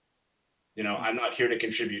 I'm not here to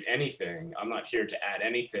contribute anything. I'm not here to add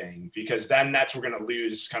anything, because then that's we're going to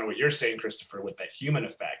lose kind of what you're saying, Christopher, with that human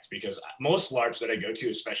effect. Because most LARPs that I go to,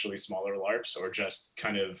 especially smaller LARPs or just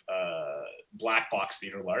kind of black box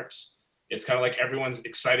theater LARPs, it's kind of like everyone's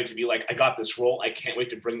excited to be like, I got this role. I can't wait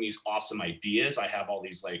to bring these awesome ideas. I have all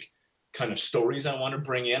these like kind of stories I want to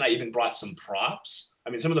bring in. I even brought some props. I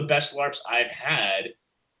mean, some of the best LARPs I've had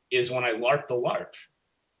is when I LARP the LARP,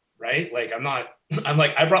 right? Like I'm like,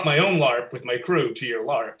 I brought my own LARP with my crew to your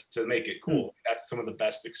LARP to make it cool. That's some of the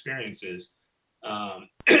best experiences.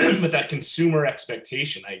 But that consumer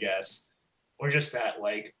expectation, I guess, or just that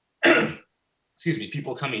like, excuse me,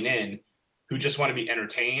 people coming in who just want to be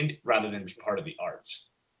entertained rather than be part of the arts.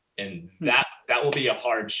 And that will be a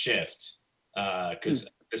hard shift, because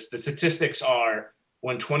the statistics are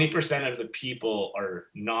when 20% of the people are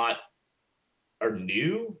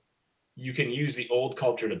new, you can use the old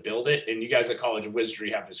culture to build it. And you guys at College of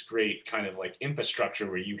Wizardry have this great kind of like infrastructure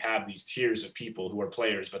where you have these tiers of people who are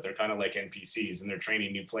players, but they're kind of like NPCs and they're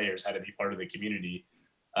training new players how to be part of the community.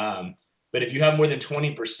 But if you have more than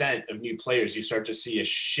 20% of new players, you start to see a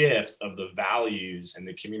shift of the values and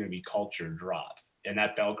the community culture drop. And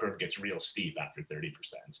that bell curve gets real steep after 30%.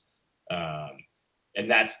 And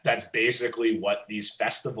that's basically what these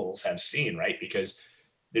festivals have seen, right? Because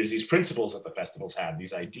there's these principles that the festivals have,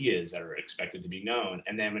 these ideas that are expected to be known.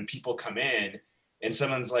 And then when people come in and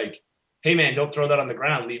someone's like, hey man, don't throw that on the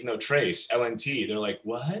ground, leave no trace, LNT. They're like,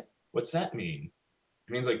 what? What's that mean?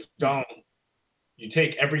 It means like, you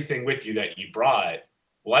take everything with you that you brought.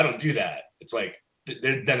 Well, I don't do that. It's like,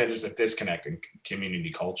 then there's a disconnect in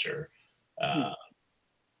community culture. And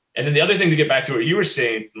then the other thing to get back to what you were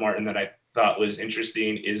saying, Martin, that I thought was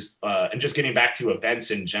interesting is, and just getting back to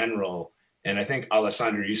events in general, and I think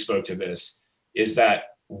Alessandro, you spoke to this, is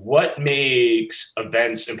that what makes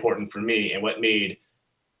events important for me and what made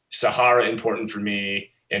Sahara important for me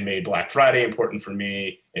and made Black Friday important for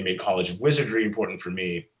me and made College of Wizardry important for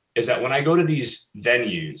me is that when I go to these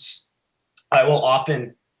venues, I will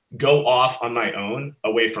often go off on my own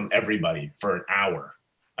away from everybody for an hour.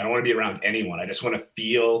 I don't want to be around anyone. I just want to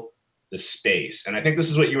feel the space. And I think this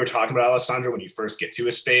is what you were talking about, Alessandro, when you first get to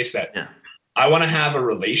a space, that I want to have a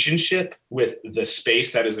relationship with the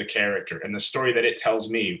space that is a character and the story that it tells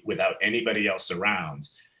me without anybody else around.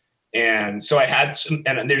 And so I had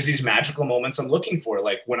and there's these magical moments I'm looking for.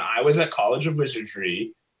 Like when I was at College of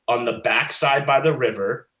Wizardry on the backside by the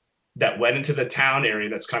river that went into the town area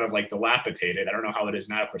that's kind of like dilapidated. I don't know how it is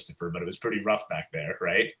now, Christopher, but it was pretty rough back there,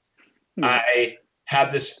 right? I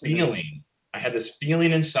had this feeling. I had this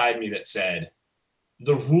feeling inside me that said,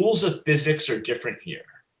 the rules of physics are different here.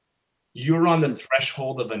 You're on the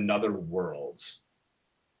threshold of another world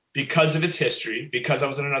because of its history, because I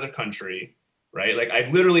was in another country, right? Like I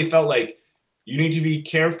literally felt like you need to be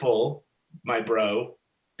careful, my bro,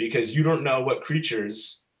 because you don't know what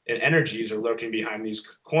creatures and energies are lurking behind these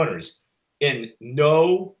corners. And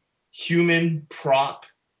no human prop,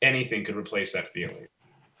 anything could replace that feeling.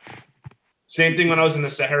 Same thing when I was in the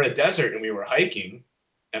Sahara Desert and we were hiking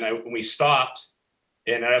and we stopped.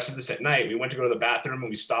 And I also did this at night. We went to go to the bathroom and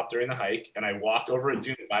we stopped during the hike and I walked over a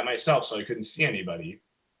dune by myself so I couldn't see anybody.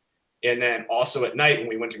 And then also at night when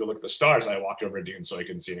we went to go look at the stars, I walked over a dune so I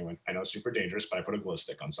couldn't see anyone. I know it's super dangerous, but I put a glow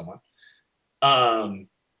stick on someone.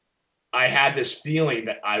 I had this feeling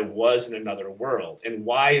that I was in another world. And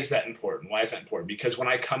why is that important? Why is that important? Because when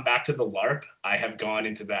I come back to the LARP, I have gone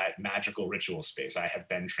into that magical ritual space. I have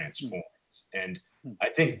been transformed. And I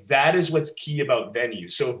think that is what's key about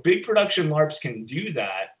venues. So if big production LARPs can do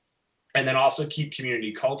that and then also keep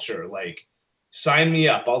community culture, like sign me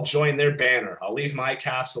up, I'll join their banner. I'll leave my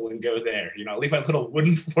castle and go there. I'll leave my little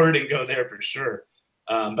wooden fort and go there for sure.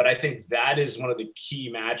 But I think that is one of the key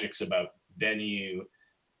magics about venue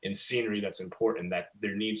and scenery that's important, that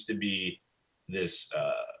there needs to be this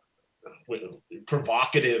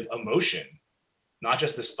provocative emotion, not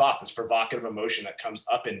just this thought, this provocative emotion that comes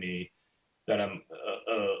up in me that I'm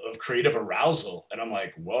of creative arousal. And I'm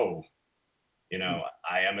like, whoa,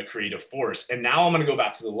 I am a creative force. And now I'm going to go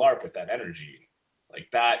back to the LARP with that energy. Like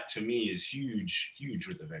that to me is huge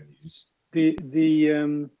with the venues.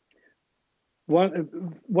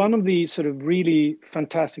 One of the sort of really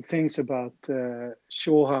fantastic things about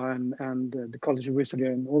Shoha and the College of Wizardry,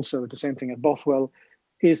 and also the same thing at Bothwell,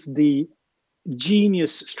 is the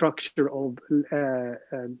genius structure of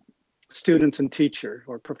students and teacher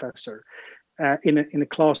or professor in a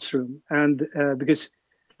classroom. And because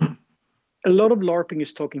a lot of LARPing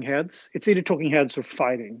is talking heads. It's either talking heads or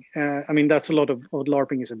fighting. I mean, that's a lot of what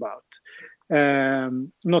LARPing is about.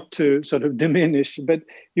 Not to sort of diminish, but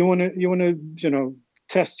you want to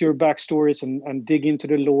test your backstories and dig into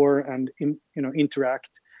the lore and interact.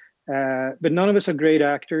 But none of us are great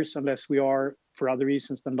actors unless we are for other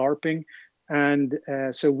reasons than LARPing. And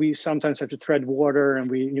so we sometimes have to tread water, and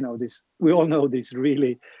we all know this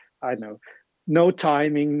really, I don't know, no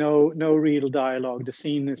timing, no real dialogue. The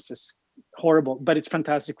scene is just horrible, but it's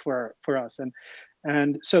fantastic for us.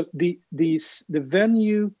 And so the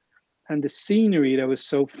venue and the scenery that was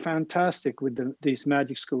so fantastic with these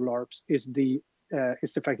Magic School LARPs is the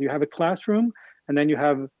fact that you have a classroom, and then you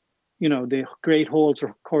have the great halls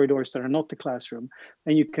or corridors that are not the classroom,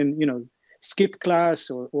 and you can skip class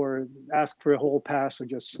or ask for a hall pass or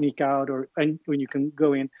just sneak out, and when you can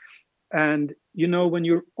go in. And when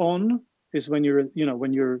you're on is when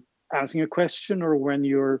you're asking a question or when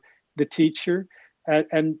you're the teacher,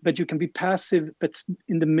 but you can be passive, but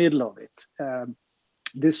in the middle of it.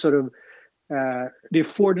 This sort of the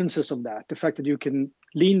affordances of that, the fact that you can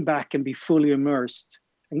lean back and be fully immersed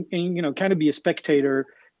and kind of be a spectator,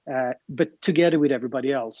 but together with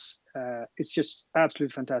everybody else. It's just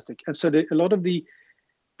absolutely fantastic. And so a lot of the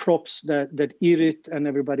props that Irit and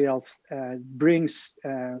everybody else brings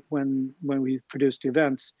when we produce the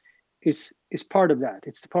events is part of that.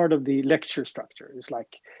 It's part of the lecture structure. It's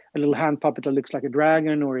like a little hand puppet that looks like a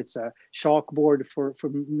dragon, or it's a chalkboard for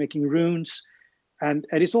making runes. And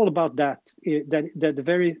it's all about that the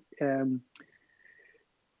very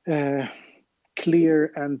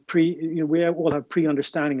clear and we all have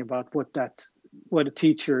pre-understanding about what a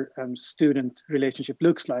teacher and student relationship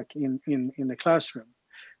looks like in the classroom.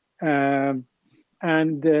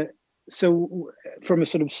 So from a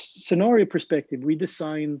sort of scenario perspective, we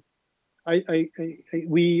design. A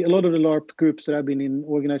lot of the LARP groups that I've been in,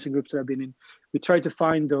 organizing groups that I've been in, we try to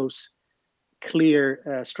find those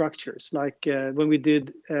clear structures. Like when we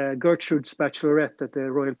did Gertrude's Bachelorette at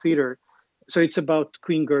the Royal Theatre. So it's about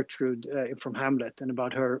Queen Gertrude from Hamlet and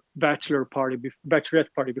about her bachelorette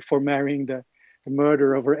party before marrying the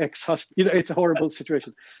murderer of her ex-husband. It's a horrible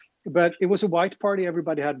situation. But it was a white party.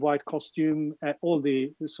 Everybody had white costume. All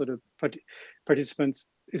the sort of participants.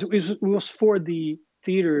 It was for the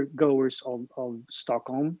theater goers of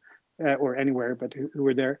Stockholm or anywhere, but who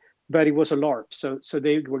were there. But it was a LARP, so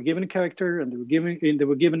they were given a character, and they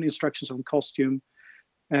were given instructions on costume,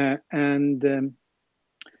 and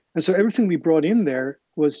so everything we brought in there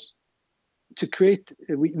was to create.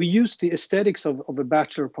 We used the aesthetics of a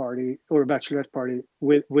bachelor party or a bachelorette party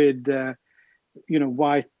with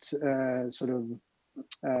white sort of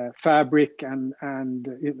fabric and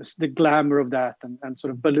it was the glamour of that and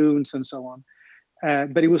sort of balloons and so on.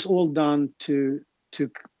 But it was all done to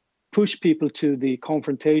push people to the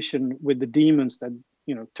confrontation with the demons that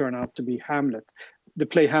turn out to be Hamlet. The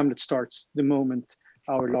play Hamlet starts the moment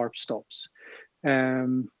our LARP stops.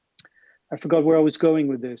 I forgot where I was going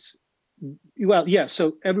with this. Well, yeah.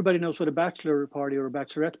 So everybody knows what a bachelor party or a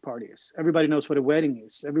bachelorette party is. Everybody knows what a wedding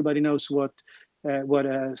is. Everybody knows what a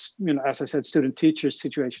as I said, student-teacher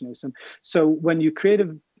situation is. And so when you create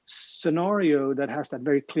a scenario that has that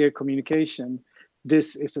very clear communication,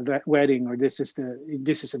 this is a wedding, or this is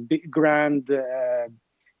a big grand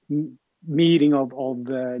meeting of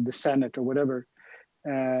the Senate or whatever,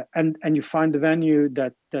 and you find the venue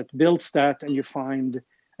that builds that, and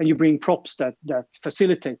you bring props that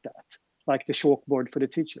facilitate that, like the chalkboard for the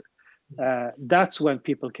teacher. That's when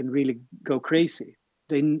people can really go crazy.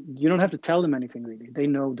 You don't have to tell them anything really; they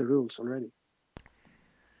know the rules already.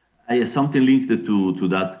 Something linked to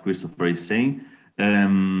that Christopher is saying.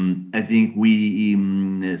 I think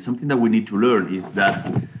something that we need to learn is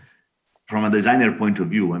that from a designer point of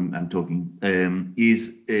view, I'm talking,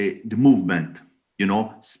 is the movement,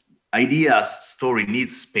 ideas, story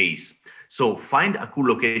needs space. So find a cool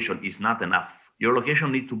location is not enough. Your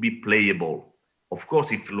location needs to be playable. Of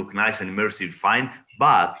course, if it looks nice and immersive, fine,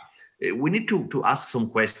 but we need to ask some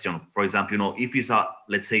question. For example, if it's a,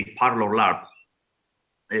 let's say, parlor LARP,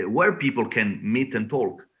 where people can meet and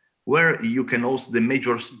talk, where you can host the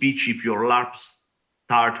major speech if your LARPs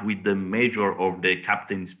start with the major or the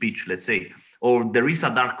captain speech, let's say, or there is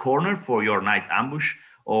a dark corner for your night ambush,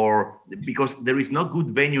 or because there is no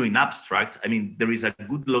good venue in abstract. I mean, there is a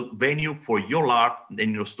good venue for your LARP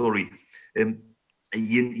and your story.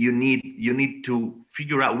 You need to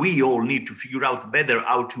figure out, we all need to figure out better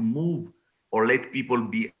how to move or let people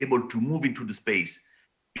be able to move into the space,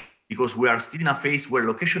 because we are still in a phase where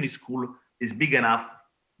location is cool, is big enough,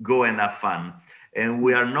 go and have fun. And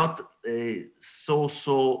we are not so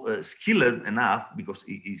skilled enough, because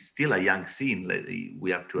it is still a young scene,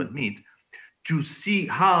 we have to admit, to see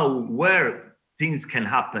where things can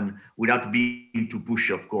happen without being too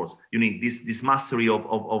pushy, of course. You need this mastery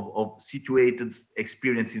of situated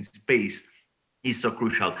experience in space is so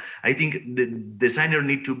crucial. I think the designer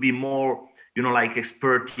need to be more, like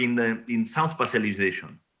expert in sound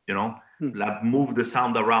spatialization, like move the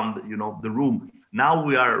sound around, the room. Now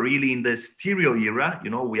we are really in the stereo era,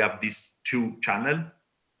 we have this 2-channel.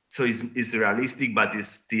 So it's realistic, but it's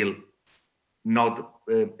still not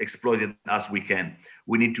exploited as we can.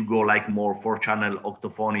 We need to go like more 4-channel,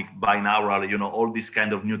 octophonic, binaural, all this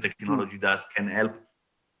kind of new technology that can help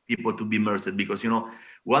people to be immersed. Because,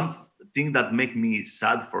 one thing that make me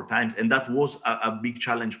sad for times, and that was a big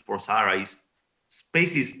challenge for Sarah, is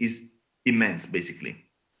space is immense, basically.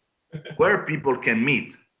 Where people can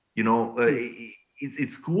meet,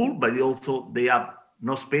 it's cool, but also they have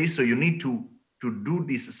no space. So you need to do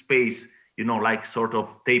this space, like sort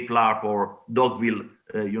of tape LARP or Dogville,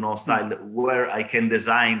 style, where I can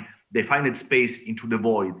design defined space into the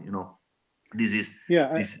void. This is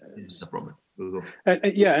a problem.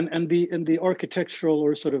 And the architectural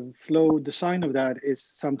or sort of flow design of that is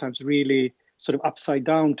sometimes really sort of upside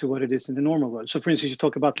down to what it is in the normal world. So, for instance, you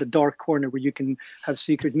talk about the dark corner where you can have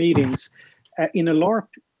secret meetings. In a LARP,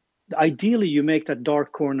 ideally, you make that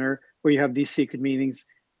dark corner where you have these secret meetings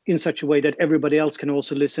in such a way that everybody else can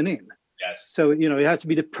also listen in. Yes. So, it has to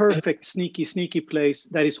be the perfect sneaky place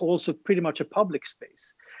that is also pretty much a public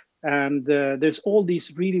space. And there's all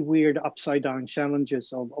these really weird upside down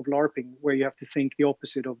challenges of LARPing where you have to think the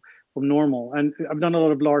opposite of normal. And I've done a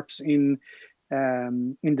lot of LARPs in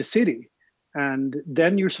the city. And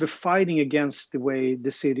then you're sort of fighting against the way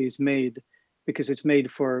the city is made, because it's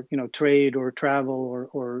made for, trade or travel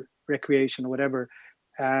or recreation or whatever.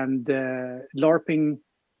 And LARPing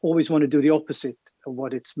always want to do the opposite of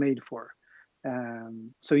what it's made for.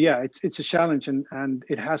 So yeah, it's a challenge, and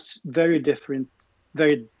it has very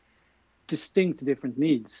distinct different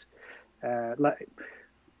needs. Like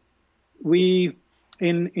we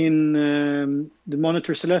in the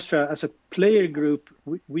Monitor Celestra, as a player group,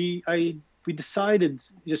 we decided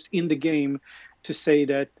just in the game to say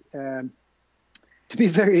that to be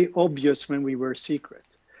very obvious when we were secret.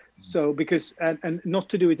 So because and not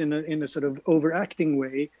to do it in a sort of overacting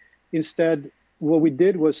way. Instead, what we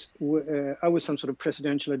did was I was some sort of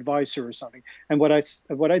presidential advisor or something, and what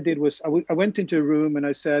I did was I went into a room and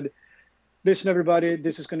I said, "Listen, everybody,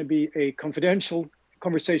 this is going to be a confidential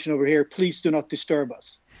conversation over here. Please do not disturb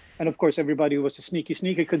us." And of course, everybody who was a sneaky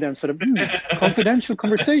could then sort of confidential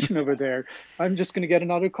conversation over there. I'm just going to get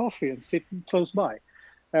another coffee and sit close by.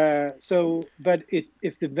 But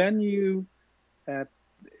if the venue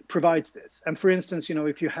provides this, and for instance,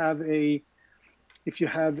 if you have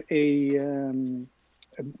a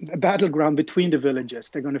battleground between the villages,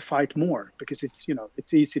 they're going to fight more because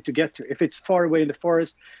it's easy to get to. If it's far away in the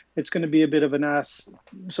forest, it's going to be a bit of an ass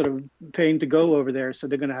sort of pain to go over there, so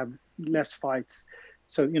they're going to have less fights.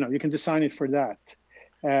 So you can design it for that.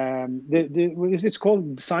 It's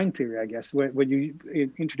called design theory, I guess, when you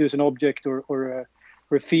introduce an object or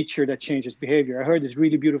a feature that changes behavior. I heard this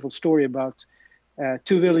really beautiful story about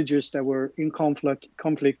 2 villagers that were in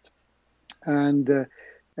conflict, and the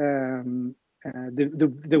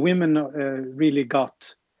women really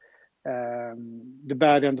got the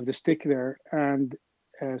bad end of the stick there, and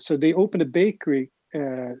so they opened a bakery.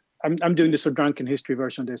 I'm doing this sort of drunken history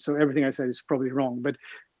version of this, so everything I said is probably wrong, but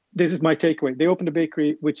this is my takeaway. They opened a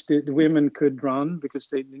bakery which the women could run because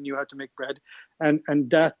they knew how to make bread, and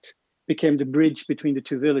that became the bridge between the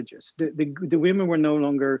 2 villages. The women were no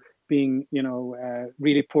longer being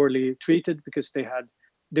really poorly treated because they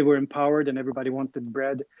were empowered and everybody wanted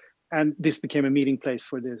bread, and this became a meeting place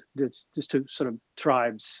for these 2 sort of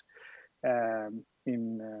tribes I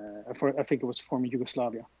think it was former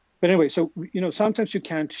Yugoslavia. But anyway, so sometimes you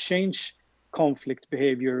can't change conflict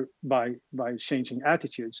behavior by changing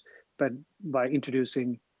attitudes, but by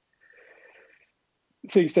introducing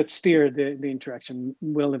things that steer the interaction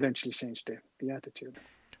will eventually change the attitude.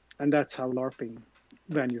 And that's how LARPing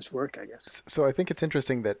venues work, I guess. So I think it's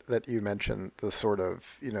interesting that you mentioned the sort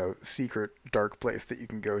of, secret dark place that you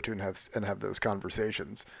can go to and have those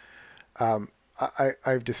conversations.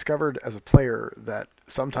 I've discovered as a player that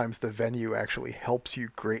sometimes the venue actually helps you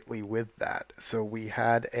greatly with that. So we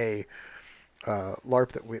had a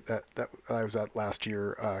LARP that I was at last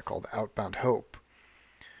year called Outbound Hope,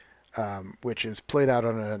 which is played out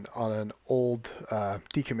on an old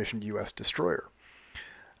decommissioned U.S. destroyer.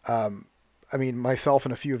 I mean, myself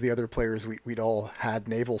and a few of the other players, we'd all had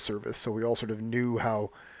naval service, so we all sort of knew how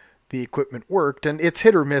the equipment worked, and it's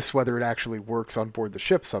hit or miss whether it actually works on board the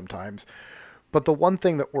ship sometimes. But the one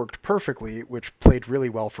thing that worked perfectly, which played really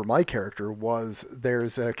well for my character, was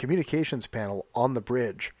there's a communications panel on the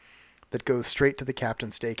bridge that goes straight to the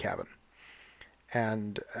captain's day cabin.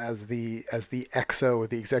 And as the XO,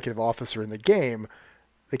 the executive officer in the game,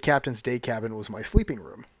 the captain's day cabin was my sleeping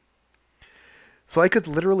room. So I could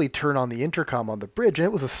literally turn on the intercom on the bridge, and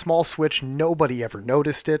it was a small switch. Nobody ever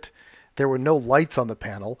noticed it. There were no lights on the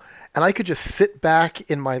panel, and I could just sit back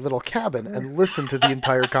in my little cabin and listen to the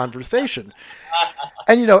entire conversation.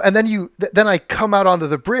 And then I come out onto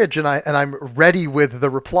the bridge, and I'm ready with the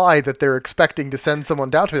reply that they're expecting to send someone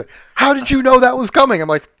down to me. How did you know that was coming? I'm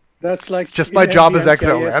like, that's like it's just my job as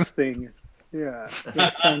XO, man. Thing. Yeah,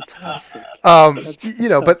 that's fantastic.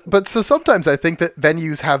 But so sometimes I think that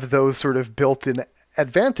venues have those sort of built-in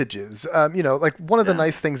advantages. Like one of the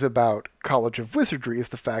nice things about College of Wizardry is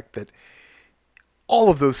the fact that all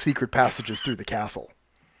of those secret passages through the castle.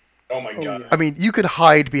 Oh my god! Yeah. I mean, you could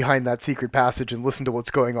hide behind that secret passage and listen to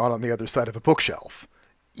what's going on the other side of a bookshelf,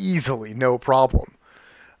 easily, no problem.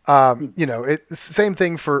 It's the same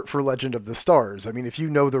thing for Legend of the Stars. I mean, if you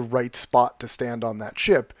know the right spot to stand on that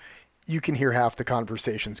ship, you can hear half the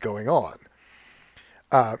conversations going on.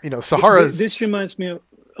 Sahara's... This reminds me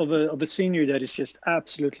of a senior that is just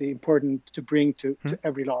absolutely important to bring to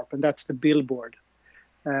every LARP, and that's the billboard.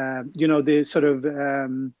 The sort of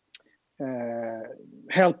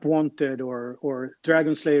help wanted or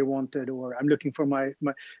Dragon Slayer wanted, or I'm looking for my.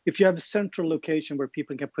 If you have a central location where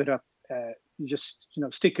people can put up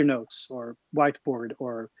sticker notes or whiteboard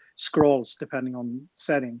or scrolls, depending on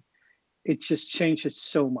setting, it just changes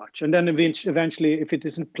so much. And then eventually, if it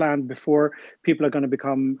isn't planned before, people are going to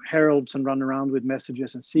become heralds and run around with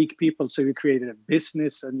messages and seek people. So we created a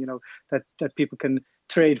business, and that people can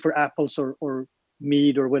trade for apples or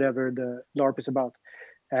mead or whatever the LARP is about.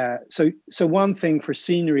 So one thing for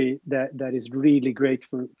scenery that is really great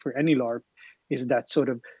for any LARP is that sort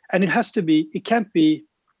of, and it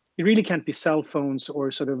really can't be cell phones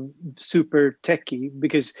or sort of super techy,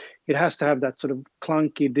 because it has to have that sort of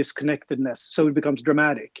clunky disconnectedness, so it becomes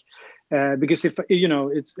dramatic. Because if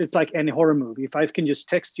it's like any horror movie. If I can just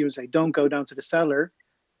text you and say, "Don't go down to the cellar,"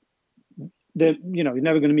 you're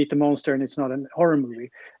never going to meet the monster, and it's not a horror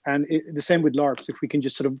movie. And the same with LARPs. If we can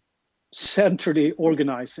just sort of centrally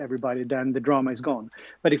organize everybody, then the drama is gone.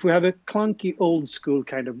 But if we have a clunky old school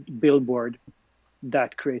kind of billboard,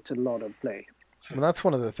 that creates a lot of play. And that's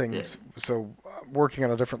one of the things. Yeah. So working on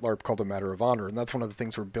a different LARP called A Matter of Honor, and that's one of the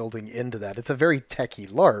things we're building into that. It's a very techie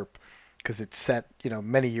LARP because it's set,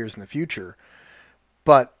 many years in the future.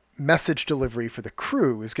 But message delivery for the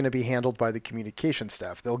crew is going to be handled by the communication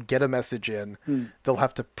staff. They'll get a message in, they'll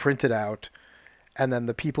have to print it out, and then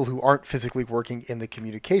the people who aren't physically working in the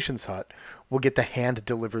communications hut will get to hand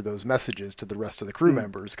deliver those messages to the rest of the crew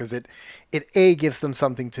members, because it gives them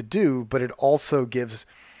something to do, but it also gives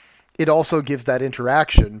that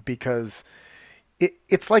interaction, because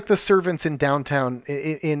it's like the servants in downtown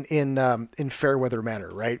in Fairweather Manor,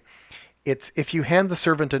 right? It's if you hand the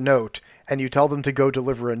servant a note and you tell them to go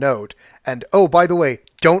deliver a note, and oh, by the way,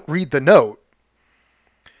 don't read the note.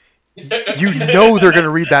 You know they're going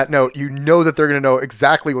to read that note. You know that they're going to know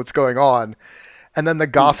exactly what's going on, and then the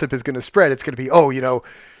gossip is going to spread. It's going to be,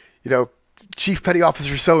 Chief Petty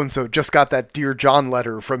Officer so-and-so just got that Dear John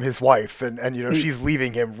letter from his wife, and she's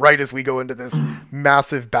leaving him right as we go into this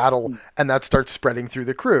massive battle, and that starts spreading through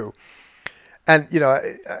the crew. And,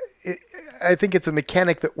 I think it's a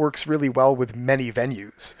mechanic that works really well with many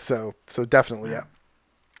venues. So definitely, yeah.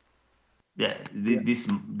 Yeah,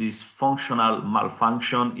 this functional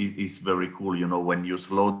malfunction is very cool. When you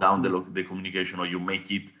slow down the communication, or you make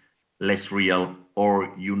it less real,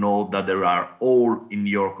 or that there are all in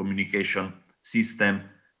your communication system,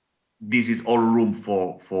 this is all room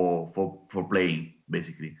for playing,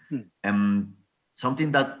 basically.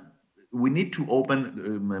 Something that we need to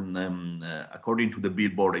open, according to the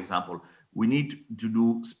billboard example, we need to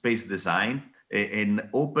do space design and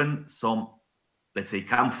open some let's say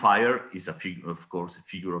campfire is a figure, of course, a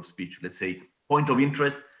figure of speech. Let's say point of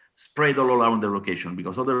interest spread all around the location,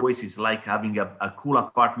 because otherwise it's like having a cool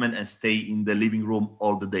apartment and stay in the living room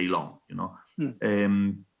all the day long, you know.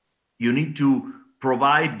 You need to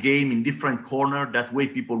provide game in different corner, that way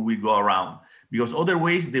people will go around, because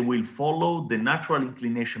otherwise they will follow the natural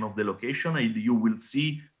inclination of the location, and you will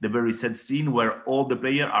see the very sad scene where all the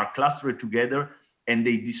players are clustered together and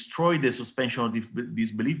they destroy the suspension of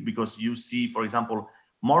disbelief, because you see, for example,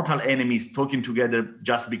 mortal enemies talking together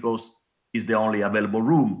just because it's the only available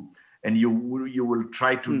room, and you will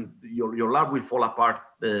try to your lab will fall apart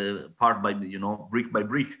part by, you know, brick by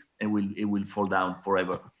brick, and it will fall down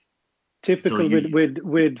forever. Typical so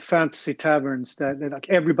with fantasy taverns that like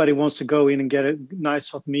everybody wants to go in and get a nice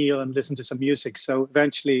hot meal and listen to some music. So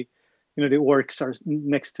eventually, you know, the orcs are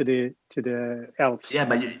next to the elves. Yeah,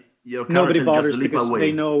 but your nobody character bothers just leap because away.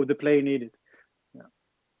 they know the player needed.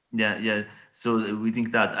 Yeah. So we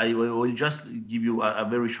think that I will just give you a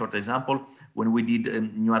very short example. When we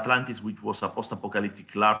did New Atlantis, which was a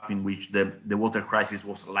post-apocalyptic LARP in which the water crisis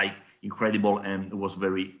was like incredible and it was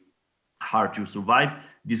very hard to survive.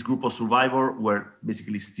 This group of survivors were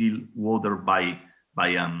basically still watered by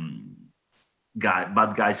bad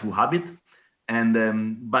guys who have it. And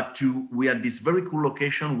we had this very cool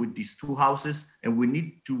location with these two houses, and we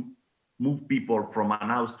need to move people from an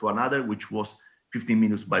house to another, which was 15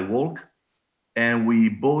 minutes by walk. And we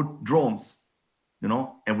bought drones, you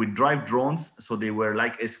know, and we drive drones. So they were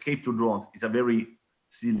like escape to drones. It's a very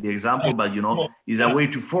silly example, but you know, it's a way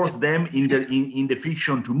to force them in the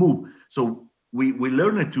fiction to move. So we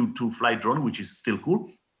learned to fly drone, which is still cool.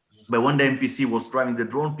 But when the NPC was driving the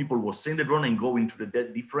drone, people were seeing the drone and go into the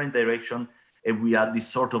different direction. And we had this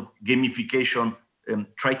sort of gamification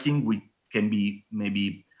trekking, which can be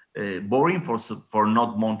maybe boring for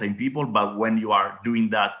not mountain people, but when you are doing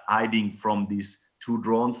that, hiding from these two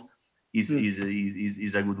drones is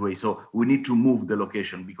a good way. So we need to move the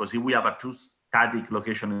location, because if we have a too static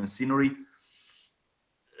location and scenery,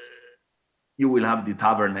 you will have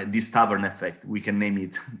this tavern effect. We can name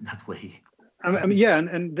it that way. I mean, yeah,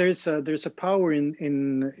 and there's a power in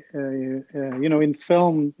you know, in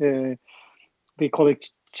film. They call it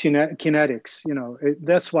kinetics. You know,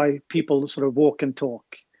 that's why people sort of walk and talk.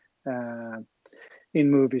 In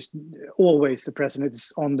movies, always the president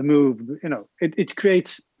is on the move. You know, it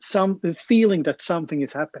creates some feeling that something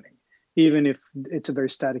is happening, even if it's a very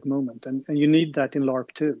static moment. And you need that in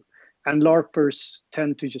LARP too. And LARPers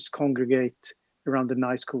tend to just congregate around a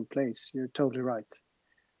nice, cool place. You're totally right.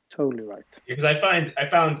 Totally right. Because I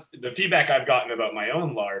found the feedback I've gotten about my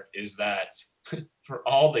own LARP is that for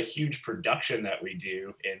all the huge production that we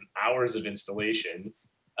do in hours of installation,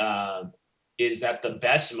 is that the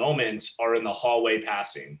best moments are in the hallway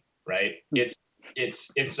passing, right? It's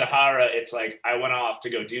in Sahara, it's like I went off to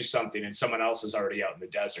go do something and someone else is already out in the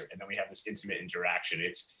desert, and then we have this intimate interaction.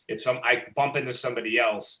 I bump into somebody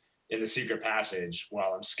else in the secret passage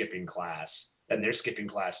while I'm skipping class, and they're skipping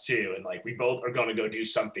class too, and like we both are going to go do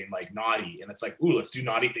something like naughty, and it's like, ooh, let's do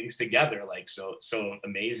naughty things together, like so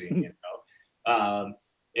amazing, you know.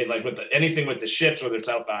 It like anything with the ships, whether it's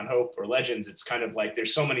Outbound Hope or Legends, it's kind of like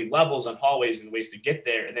there's so many levels and hallways and ways to get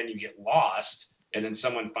there, and then you get lost, and then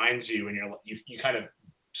someone finds you, and you kind of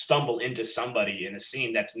stumble into somebody in a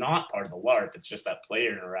scene that's not part of the LARP. It's just that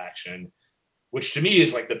player interaction, which to me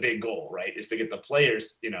is like the big goal, right? Is to get the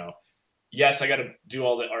players, you know, yes, I got to do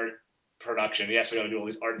all the art production. Yes, I got to do all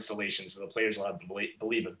these art installations so the players will have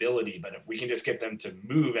believability. But if we can just get them to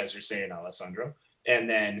move, as you're saying, Alessandro, and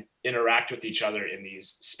then interact with each other in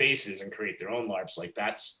these spaces and create their own LARPs, like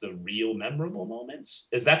that's the real memorable moments.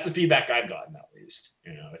 That's the feedback I've gotten, at least.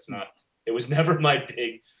 You know, it was never my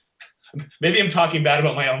big, maybe I'm talking bad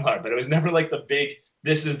about my own LARP, but it was never like the big,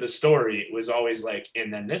 this is the story. It was always like,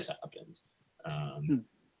 and then this happens.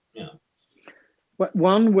 Yeah.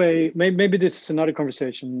 One way, maybe this is another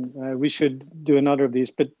conversation. We should do another of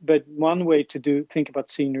these, but one way to think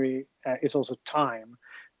about scenery is also time.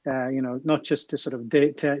 You know, not just the sort of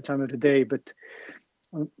time of the day, but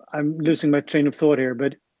I'm losing my train of thought here.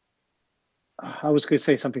 But I was going to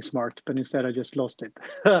say something smart, but instead I just lost it.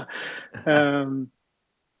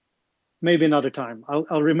 Maybe another time.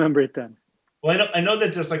 I'll remember it then. Well, I know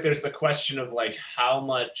that there's the question of like how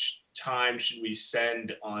much time should we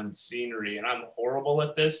send on scenery, and I'm horrible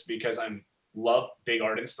at this because I love big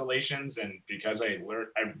art installations, and because I've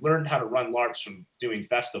learned how to run LARPs from doing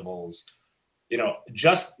festivals. You know,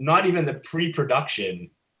 just not even the pre-production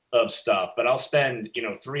of stuff, but I'll spend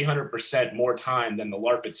 300% more time than the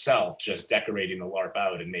LARP itself just decorating the LARP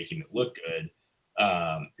out and making it look good.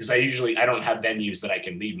 Because I don't have venues that I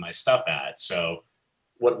can leave my stuff at, so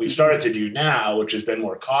what we've started to do now, which has been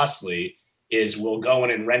more costly, is we'll go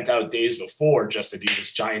in and rent out days before just to do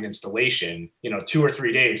this giant installation, 2 or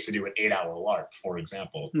 3 days to do an 8-hour LARP, for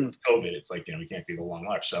example. With COVID, it's like, we can't do the long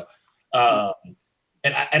LARP. So,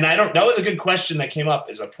 and I don't, that was a good question that came up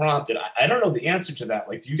as a prompt. And I don't know the answer to that.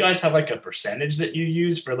 Like, do you guys have like a percentage that you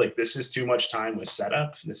use for like, this is too much time with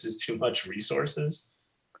setup, this is too much resources?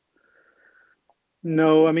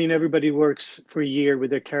 No, I mean, everybody works for a year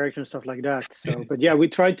with their character and stuff like that. So, but yeah, we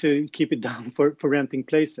try to keep it down for renting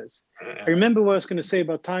places. I remember what I was going to say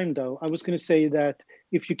about time, though. I was going to say that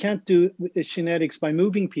if you can't do shenanigans by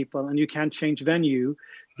moving people and you can't change venue,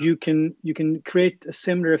 you can create a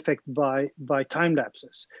similar effect by time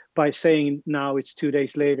lapses, by saying now it's 2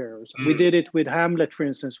 days later. Or something. We did it with Hamlet, for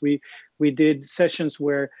instance. We did sessions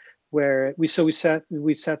where we set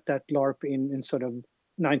that LARP in sort of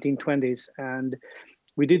 1920s, and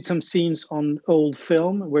we did some scenes on old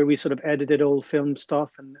film where we sort of edited old film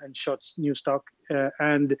stuff and shot new stock,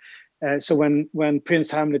 so when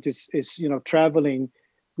Prince Hamlet is traveling,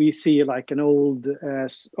 we see like an old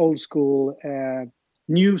school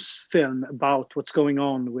news film about what's going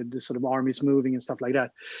on with the sort of armies moving and stuff like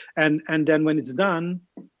that, and then when it's done,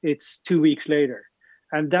 it's 2 weeks later,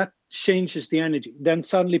 and that changes the energy. Then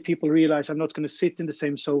suddenly people realize I'm not going to sit in the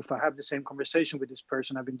same sofa, have the same conversation with this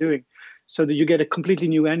person I've been doing, so that you get a completely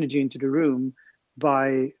new energy into the room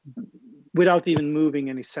without even moving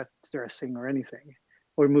any set dressing or anything,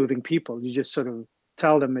 or moving people. You just sort of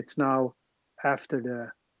tell them it's now after the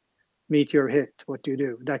meteor hit, what do you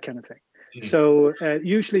do, that kind of thing. Mm-hmm. So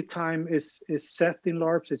usually time is set in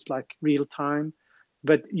LARPs, it's like real time,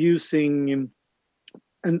 but using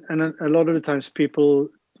and a lot of the times people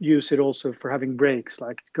use it also for having breaks,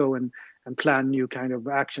 like go and plan new kind of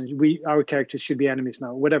actions. Our characters should be enemies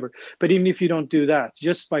now, whatever. But even if you don't do that,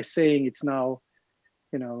 just by saying it's now,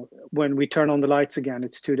 when we turn on the lights again,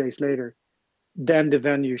 it's 2 days later, then the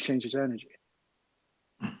venue changes energy.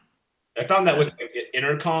 I found that with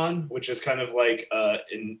Intercon, which is kind of like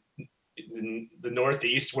in the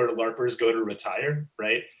Northeast where LARPers go to retire,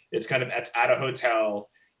 right? It's kind of at a hotel.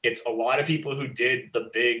 It's a lot of people who did the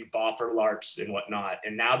big boffer LARPs and whatnot,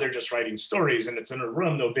 and now they're just writing stories, and it's in a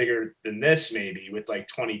room no bigger than this, maybe with like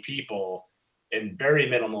 20 people and very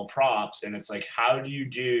minimal props. And it's like, how do you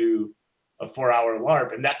do a 4-hour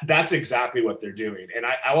LARP? And that's exactly what they're doing. And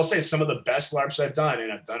I will say some of the best LARPs I've done,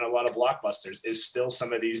 and I've done a lot of blockbusters, is still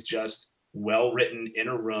some of these just well-written in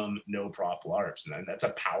a room, no prop LARPs. And that's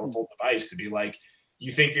a powerful device to be like,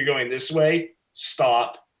 you think you're going this way,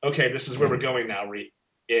 stop. Okay, this is where we're going now.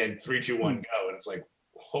 In 3, 2, 1, go. And it's like,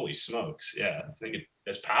 holy smokes. Yeah, I think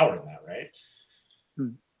there's power in that, right?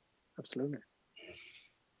 Absolutely.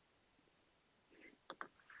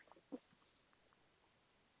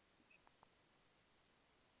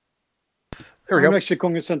 There we go. I'm actually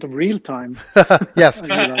cognizant of real time. Yes.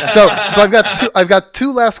 So I've got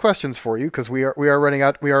two last questions for you, because we are running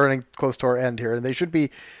out. We are running close to our end here, and they should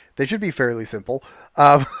be fairly simple.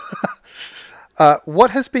 What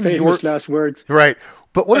has been famous last words? Right.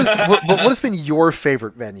 But what has been your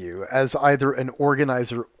favorite venue as either an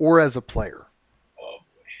organizer or as a player?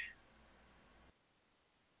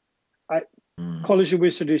 College of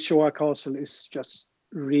Wizardry Showa Castle is just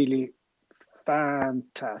really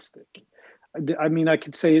fantastic. I mean, I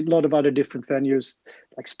could say a lot of other different venues,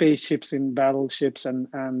 like spaceships and battleships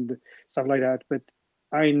and stuff like that. But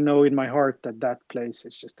I know in my heart that place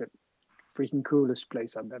is just the freaking coolest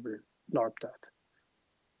place I've ever LARPed at.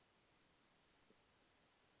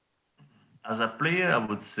 As a player, I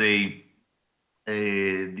would say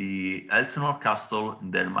the Elsinore Castle in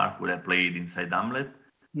Denmark, where I played inside Hamlet,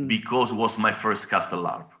 because it was my first castle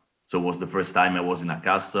LARP. So it was the first time I was in a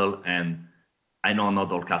castle, and I know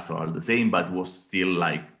not all castles are the same, but it was still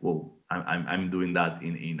like, whoa, I'm doing that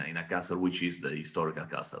in a castle, which is the historical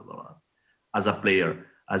castle. As a player,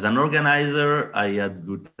 as an organizer, I had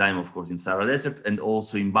good time, of course, in Sahara Desert and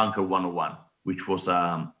also in Bunker 101,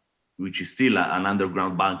 which is still an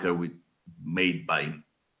underground bunker made by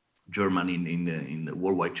Germany in the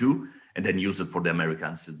World War II, and then used it for the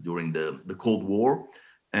Americans during the Cold War.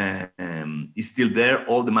 It's still there.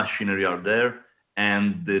 All the machinery are there.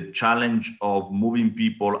 And the challenge of moving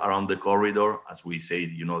people around the corridor, as we say,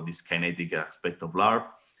 this kinetic aspect of LARP,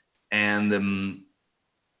 and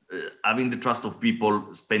having the trust of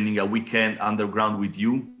people, spending a weekend underground with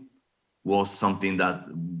you was something that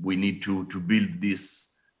we need to build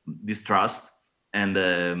this trust.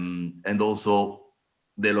 And also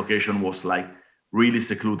the location was like really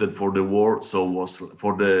secluded for the war, so was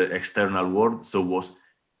for the external world, so was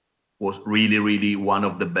really, really one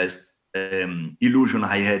of the best illusion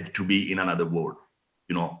I had to be in another world,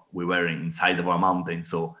 we were inside of a mountain,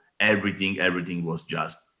 so everything was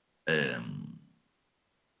just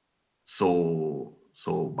so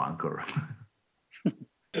bunker.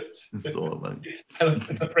 So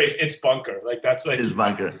it's a phrase. It's bunker. Like that's like it's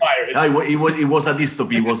bunker. fire. It was a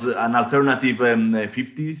dystopy. It was an alternative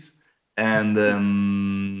 50s, and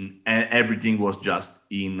everything was just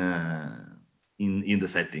in the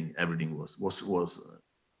setting. Everything was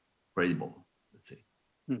credible. Let's say.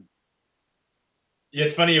 Yeah,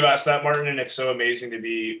 it's funny you asked that, Martin, and it's so amazing to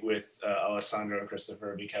be with Alessandro and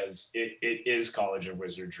Christopher, because it is College of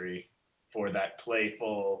Wizardry for that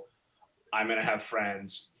playful, I'm going to have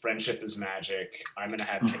friends, friendship is magic, I'm going to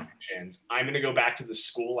have connections, I'm going to go back to the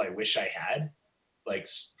school I wish I had, like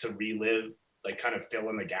to relive, like kind of fill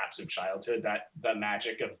in the gaps of childhood, that the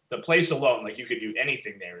magic of the place alone, like you could do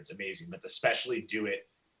anything there, it's amazing, but to especially do it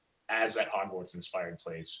as that Hogwarts inspired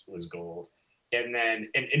place was gold. And then,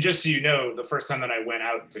 and just so you know, the first time that I went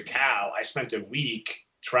out to Cal, I spent a week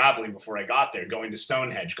traveling before I got there, going to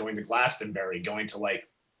Stonehenge, going to Glastonbury, going to like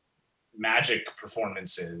magic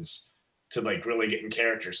performances to like really get in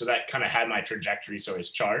character. So that kind of had my trajectory so I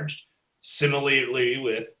was charged. Similarly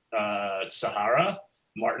with Sahara,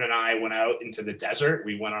 Martin and I went out into the desert.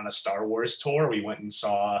 We went on a Star Wars tour. We went and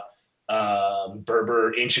saw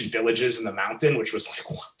Berber ancient villages in the mountain, which was like,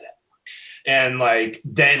 what the and like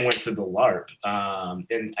then went to the LARP.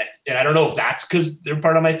 And I don't know if that's because they're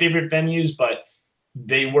part of my favorite venues, but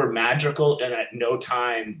they were magical. And at no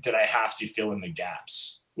time did I have to fill in the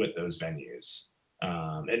gaps with those venues.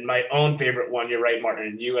 And my own favorite one, you're right,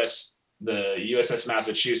 Martin, the USS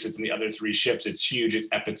Massachusetts and the other three ships, it's huge, it's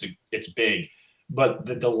epic, it's big. But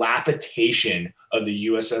the dilapidation of the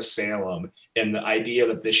USS Salem and the idea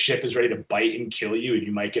that this ship is ready to bite and kill you and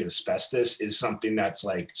you might get asbestos is something that's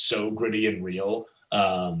like so gritty and real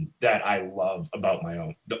that I love about my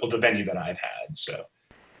own, the venue that I've had. So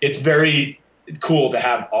it's very cool to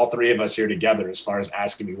have all three of us here together as far as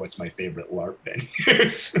asking me what's my favorite LARP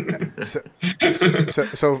venues.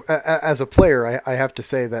 so as a player, I have to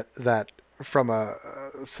say that from a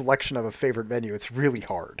selection of a favorite venue, it's really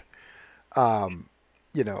hard.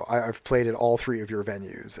 I've played at all three of your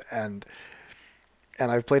venues, and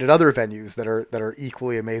I've played at other venues that are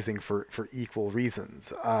equally amazing for equal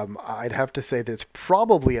reasons. I'd have to say that it's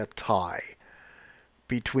probably a tie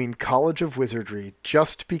between College of Wizardry,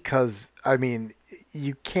 just because, I mean,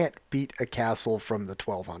 you can't beat a castle from the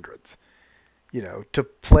 1200s. To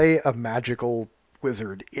play a magical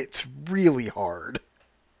wizard, it's really hard.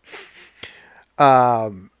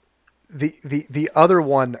 The other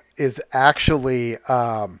one is actually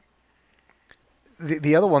the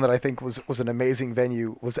other one that I think was an amazing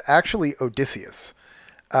venue was actually Odysseus,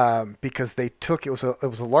 because they took it was a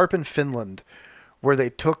LARP in Finland where they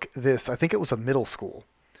took this, I think it was a middle school,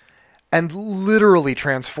 and literally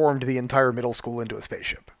transformed the entire middle school into a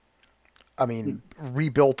spaceship. I mean,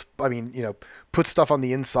 rebuilt, put stuff on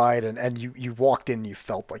the inside, and you walked in, you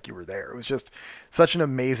felt like you were there. It was just such an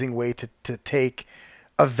amazing way to take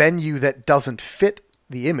a venue that doesn't fit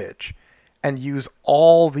the image and use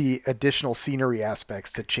all the additional scenery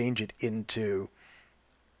aspects to change it into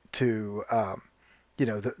the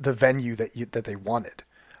venue that they wanted.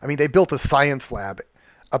 I mean, they built a science lab,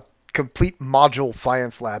 a complete module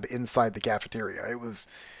science lab inside the cafeteria. It was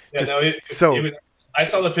I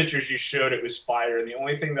saw the pictures you showed. It was fire. And the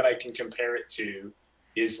only thing that I can compare it to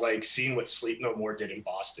is like seeing what Sleep No More did in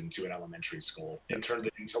Boston to an elementary school and turned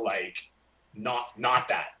it into like not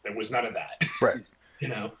that. There was none of that. Right.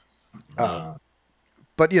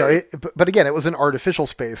 But but again, it was an artificial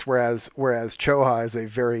space, whereas Choha is a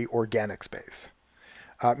very organic space.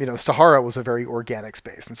 Sahara was a very organic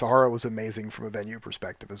space, and Sahara was amazing from a venue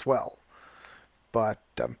perspective as well. But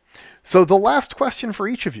so the last question for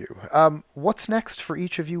each of you: what's next for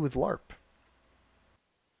each of you with LARP?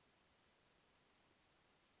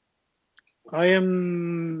 I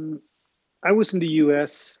was in the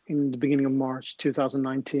US in the beginning of March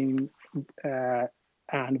 2019,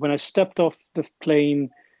 and when I stepped off the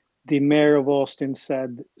plane, the mayor of Austin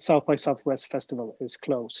said South by Southwest Festival is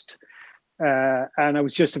closed. And I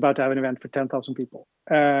was just about to have an event for 10,000 people.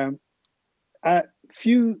 A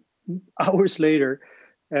few hours later,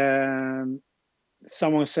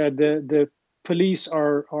 someone said the police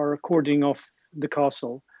are cordoning off the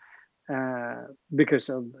castle because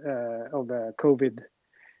of the COVID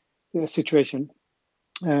situation.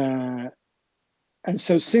 And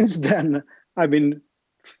so since then, I've been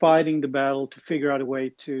fighting the battle to figure out a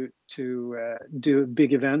way to do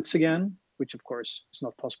big events again, which of course is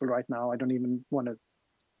not possible right now. I don't even want to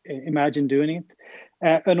imagine doing it.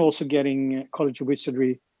 And also getting College of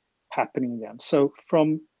Wizardry happening again. So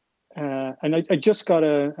from And I just got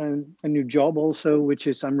a new job also, which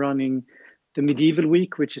is I'm running the Medieval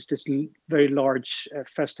Week, which is this very large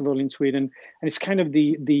festival in Sweden, and it's kind of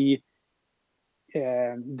the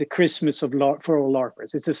Christmas for all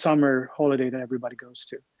LARPers. It's a summer holiday that everybody goes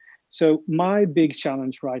to. So my big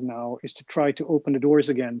challenge right now is to try to open the doors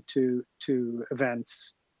again to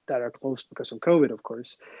events that are closed because of COVID, of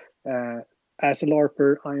course. As a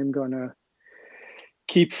LARPer, I am gonna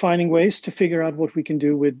keep finding ways to figure out what we can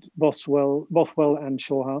do with Bothwell and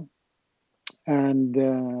Shoha, and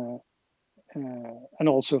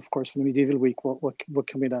also, of course, for the Medieval Week, what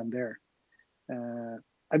can be done there?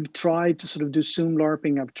 I've tried to sort of do Zoom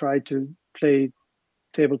LARPing. I've tried to play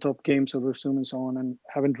tabletop games over Zoom and so on, and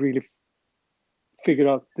haven't really figured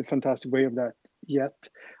out the fantastic way of that yet.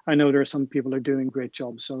 I know there are some people who are doing great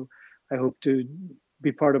jobs, so I hope to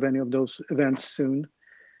be part of any of those events soon.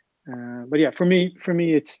 But yeah, for me,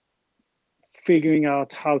 it's figuring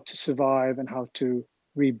out how to survive and how to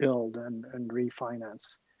rebuild and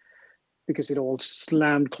refinance, because it all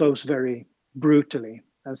slammed close very brutally.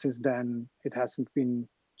 And since then, it hasn't been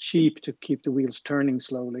cheap to keep the wheels turning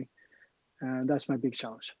slowly. That's my big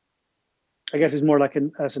challenge. I guess it's more like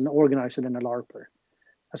as an organizer than a LARPer.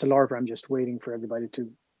 As a LARPer, I'm just waiting for everybody to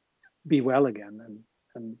be well again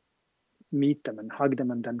and meet them and hug them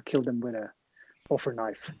and then kill them with a offer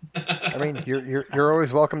knife. I mean, you're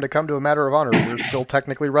always welcome to come to a Matter of Honor. We're still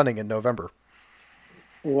technically running in November.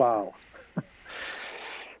 Wow.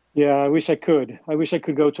 Yeah, I wish I could. I wish I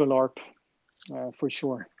could go to a LARP for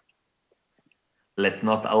sure. Let's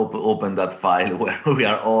not open that file where we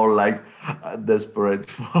are all like desperate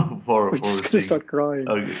for We're just gonna start crying.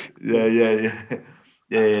 Okay. Yeah.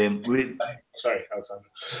 Sorry, Alexander.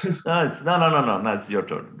 No, it's your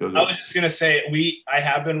turn. Go. I was just gonna say I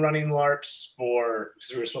have been running LARPs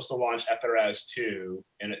because we were supposed to launch Etheraz 2,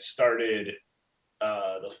 and it started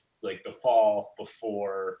the fall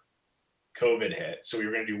before COVID hit. So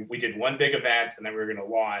we did one big event, and then we were gonna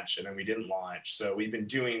launch, and then we didn't launch. So we've been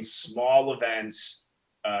doing small events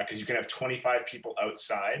because you can have 25 people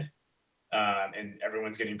outside. And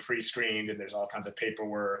everyone's getting pre-screened, and there's all kinds of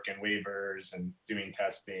paperwork and waivers and doing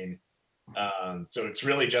testing. So it's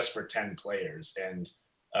really just for 10 players.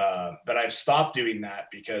 But I've stopped doing that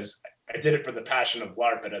because I did it for the passion of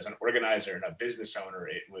LARP, but as an organizer and a business owner,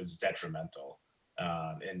 it was detrimental.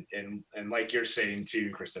 And like you're saying too,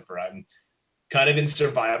 Christopher, I'm kind of in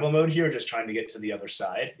survival mode here, just trying to get to the other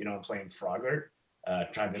side. I'm playing Frogger,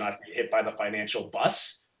 trying to not get hit by the financial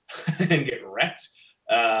bus and get wrecked.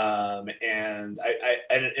 And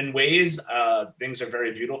I in ways, things are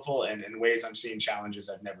very beautiful, and in ways I'm seeing challenges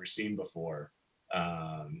I've never seen before.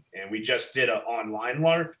 And we just did an online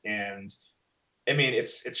LARP, and I mean,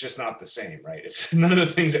 it's just not the same, right? It's none of the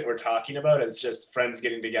things that we're talking about. It's just friends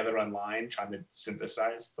getting together online, trying to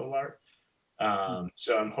synthesize the LARP.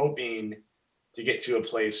 So I'm hoping to get to a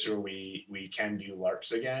place where we can do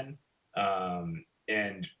LARPs again.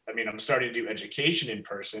 And I mean, I'm starting to do education in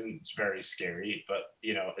person. It's very scary, but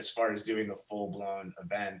as far as doing the full-blown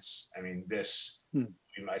events, I mean, this will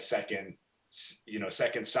be my second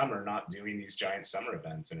summer not doing these giant summer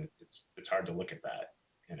events, and it's hard to look at that,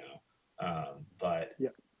 but yeah,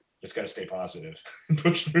 just got to stay positive and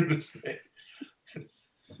push through this thing.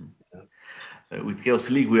 With Chaos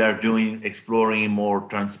League, we are exploring more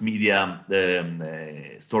transmedia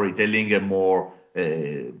storytelling and more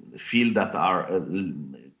field that are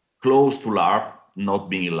close to LARP, not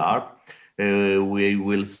being LARP. We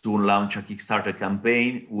will soon launch a Kickstarter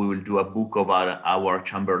campaign. We will do a book of our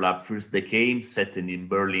Chamber Lab First Decade, set in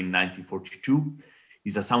Berlin 1942.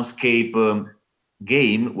 It's a soundscape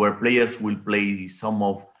game where players will play some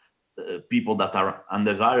of people that are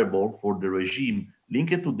undesirable for the regime.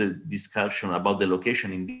 Linked to the discussion about the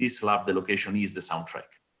location in this lab, the location is the soundtrack.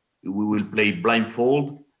 We will play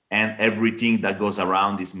blindfold, and everything that goes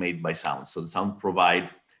around is made by sound. So the sound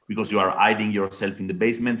because you are hiding yourself in the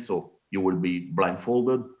basement, so you will be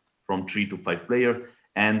blindfolded from 3 to 5 players,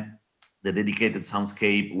 and the dedicated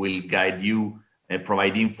soundscape will guide you,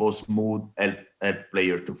 provide info, smooth, help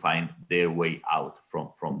player to find their way out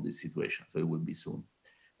from this situation. So it will be soon.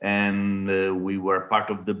 And we were part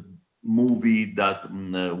of the movie that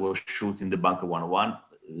was shot in the Bunker 101,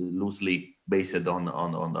 loosely based on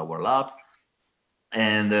our lab.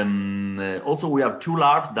 And also we have 2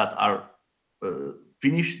 labs that are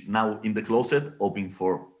finished now in the closet, hoping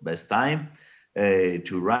for best time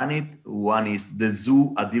to run it. One is The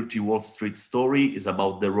Zoo, A Dirty Wall Street Story, is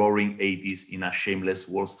about the roaring 80s in a shameless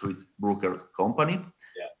Wall Street broker company.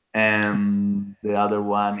 Yeah. And the other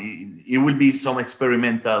one, it will be some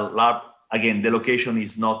experimental lab. Again, the location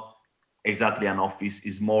is not exactly an office,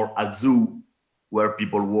 it's more a zoo where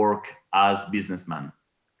people work as businessmen.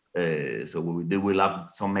 So they will have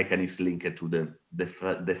some mechanics linked to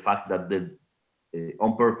the fact that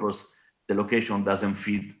on purpose the location doesn't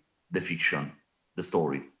fit the fiction, the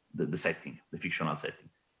story, the setting, the fictional setting.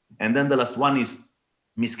 And then the last one is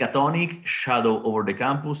Miskatonic, Shadow Over the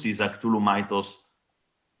Campus, is a Cthulhu Mythos,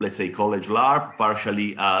 let's say college LARP,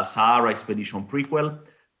 partially a Sahara Expedition prequel.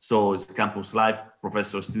 So it's campus life,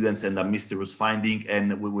 professor, students, and a mysterious finding,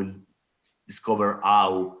 and we will discover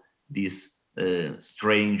how this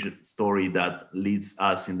strange story that leads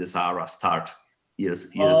us in the Sahara start years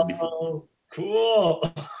before. Cool.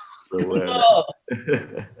 So, Cool.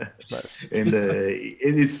 and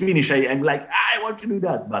it's finished. I'm like, I want to do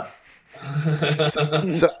that, but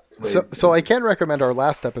So I can recommend our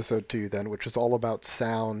last episode to you then, which was all about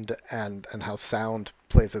sound and how sound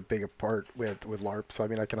plays a big part with LARP. So I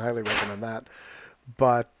mean, I can highly recommend that.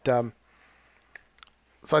 But so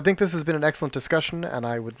I think this has been an excellent discussion, and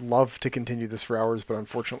I would love to continue this for hours, but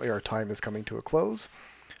unfortunately our time is coming to a close.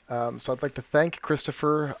 So I'd like to thank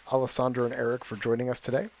Christopher, Alessandro, and Eric for joining us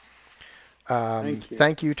today.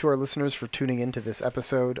 Thank you to our listeners for tuning into this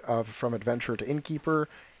episode of From Adventurer to Innkeeper,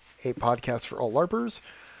 a podcast for all LARPers.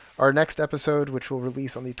 Our next episode, which will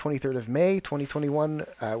release on the 23rd of May, 2021,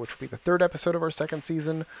 which will be the third episode of our second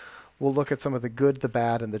season, we'll look at some of the good, the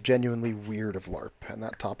bad, and the genuinely weird of LARP. And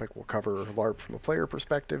that topic will cover LARP from a player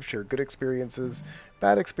perspective, share good experiences,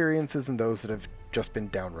 bad experiences, and those that have just been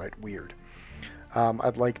downright weird.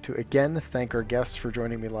 I'd like to again thank our guests for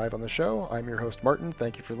joining me live on the show. I'm your host, Martin.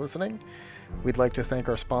 Thank you for listening. We'd like to thank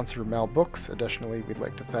our sponsor, Mal Books. Additionally, we'd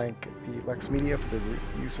like to thank the Lex Media for the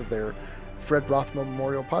use of their Fred Rothmel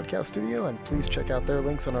Memorial Podcast Studio, and please check out their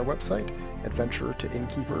links on our website,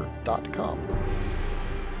 adventurertoinnkeeper.com.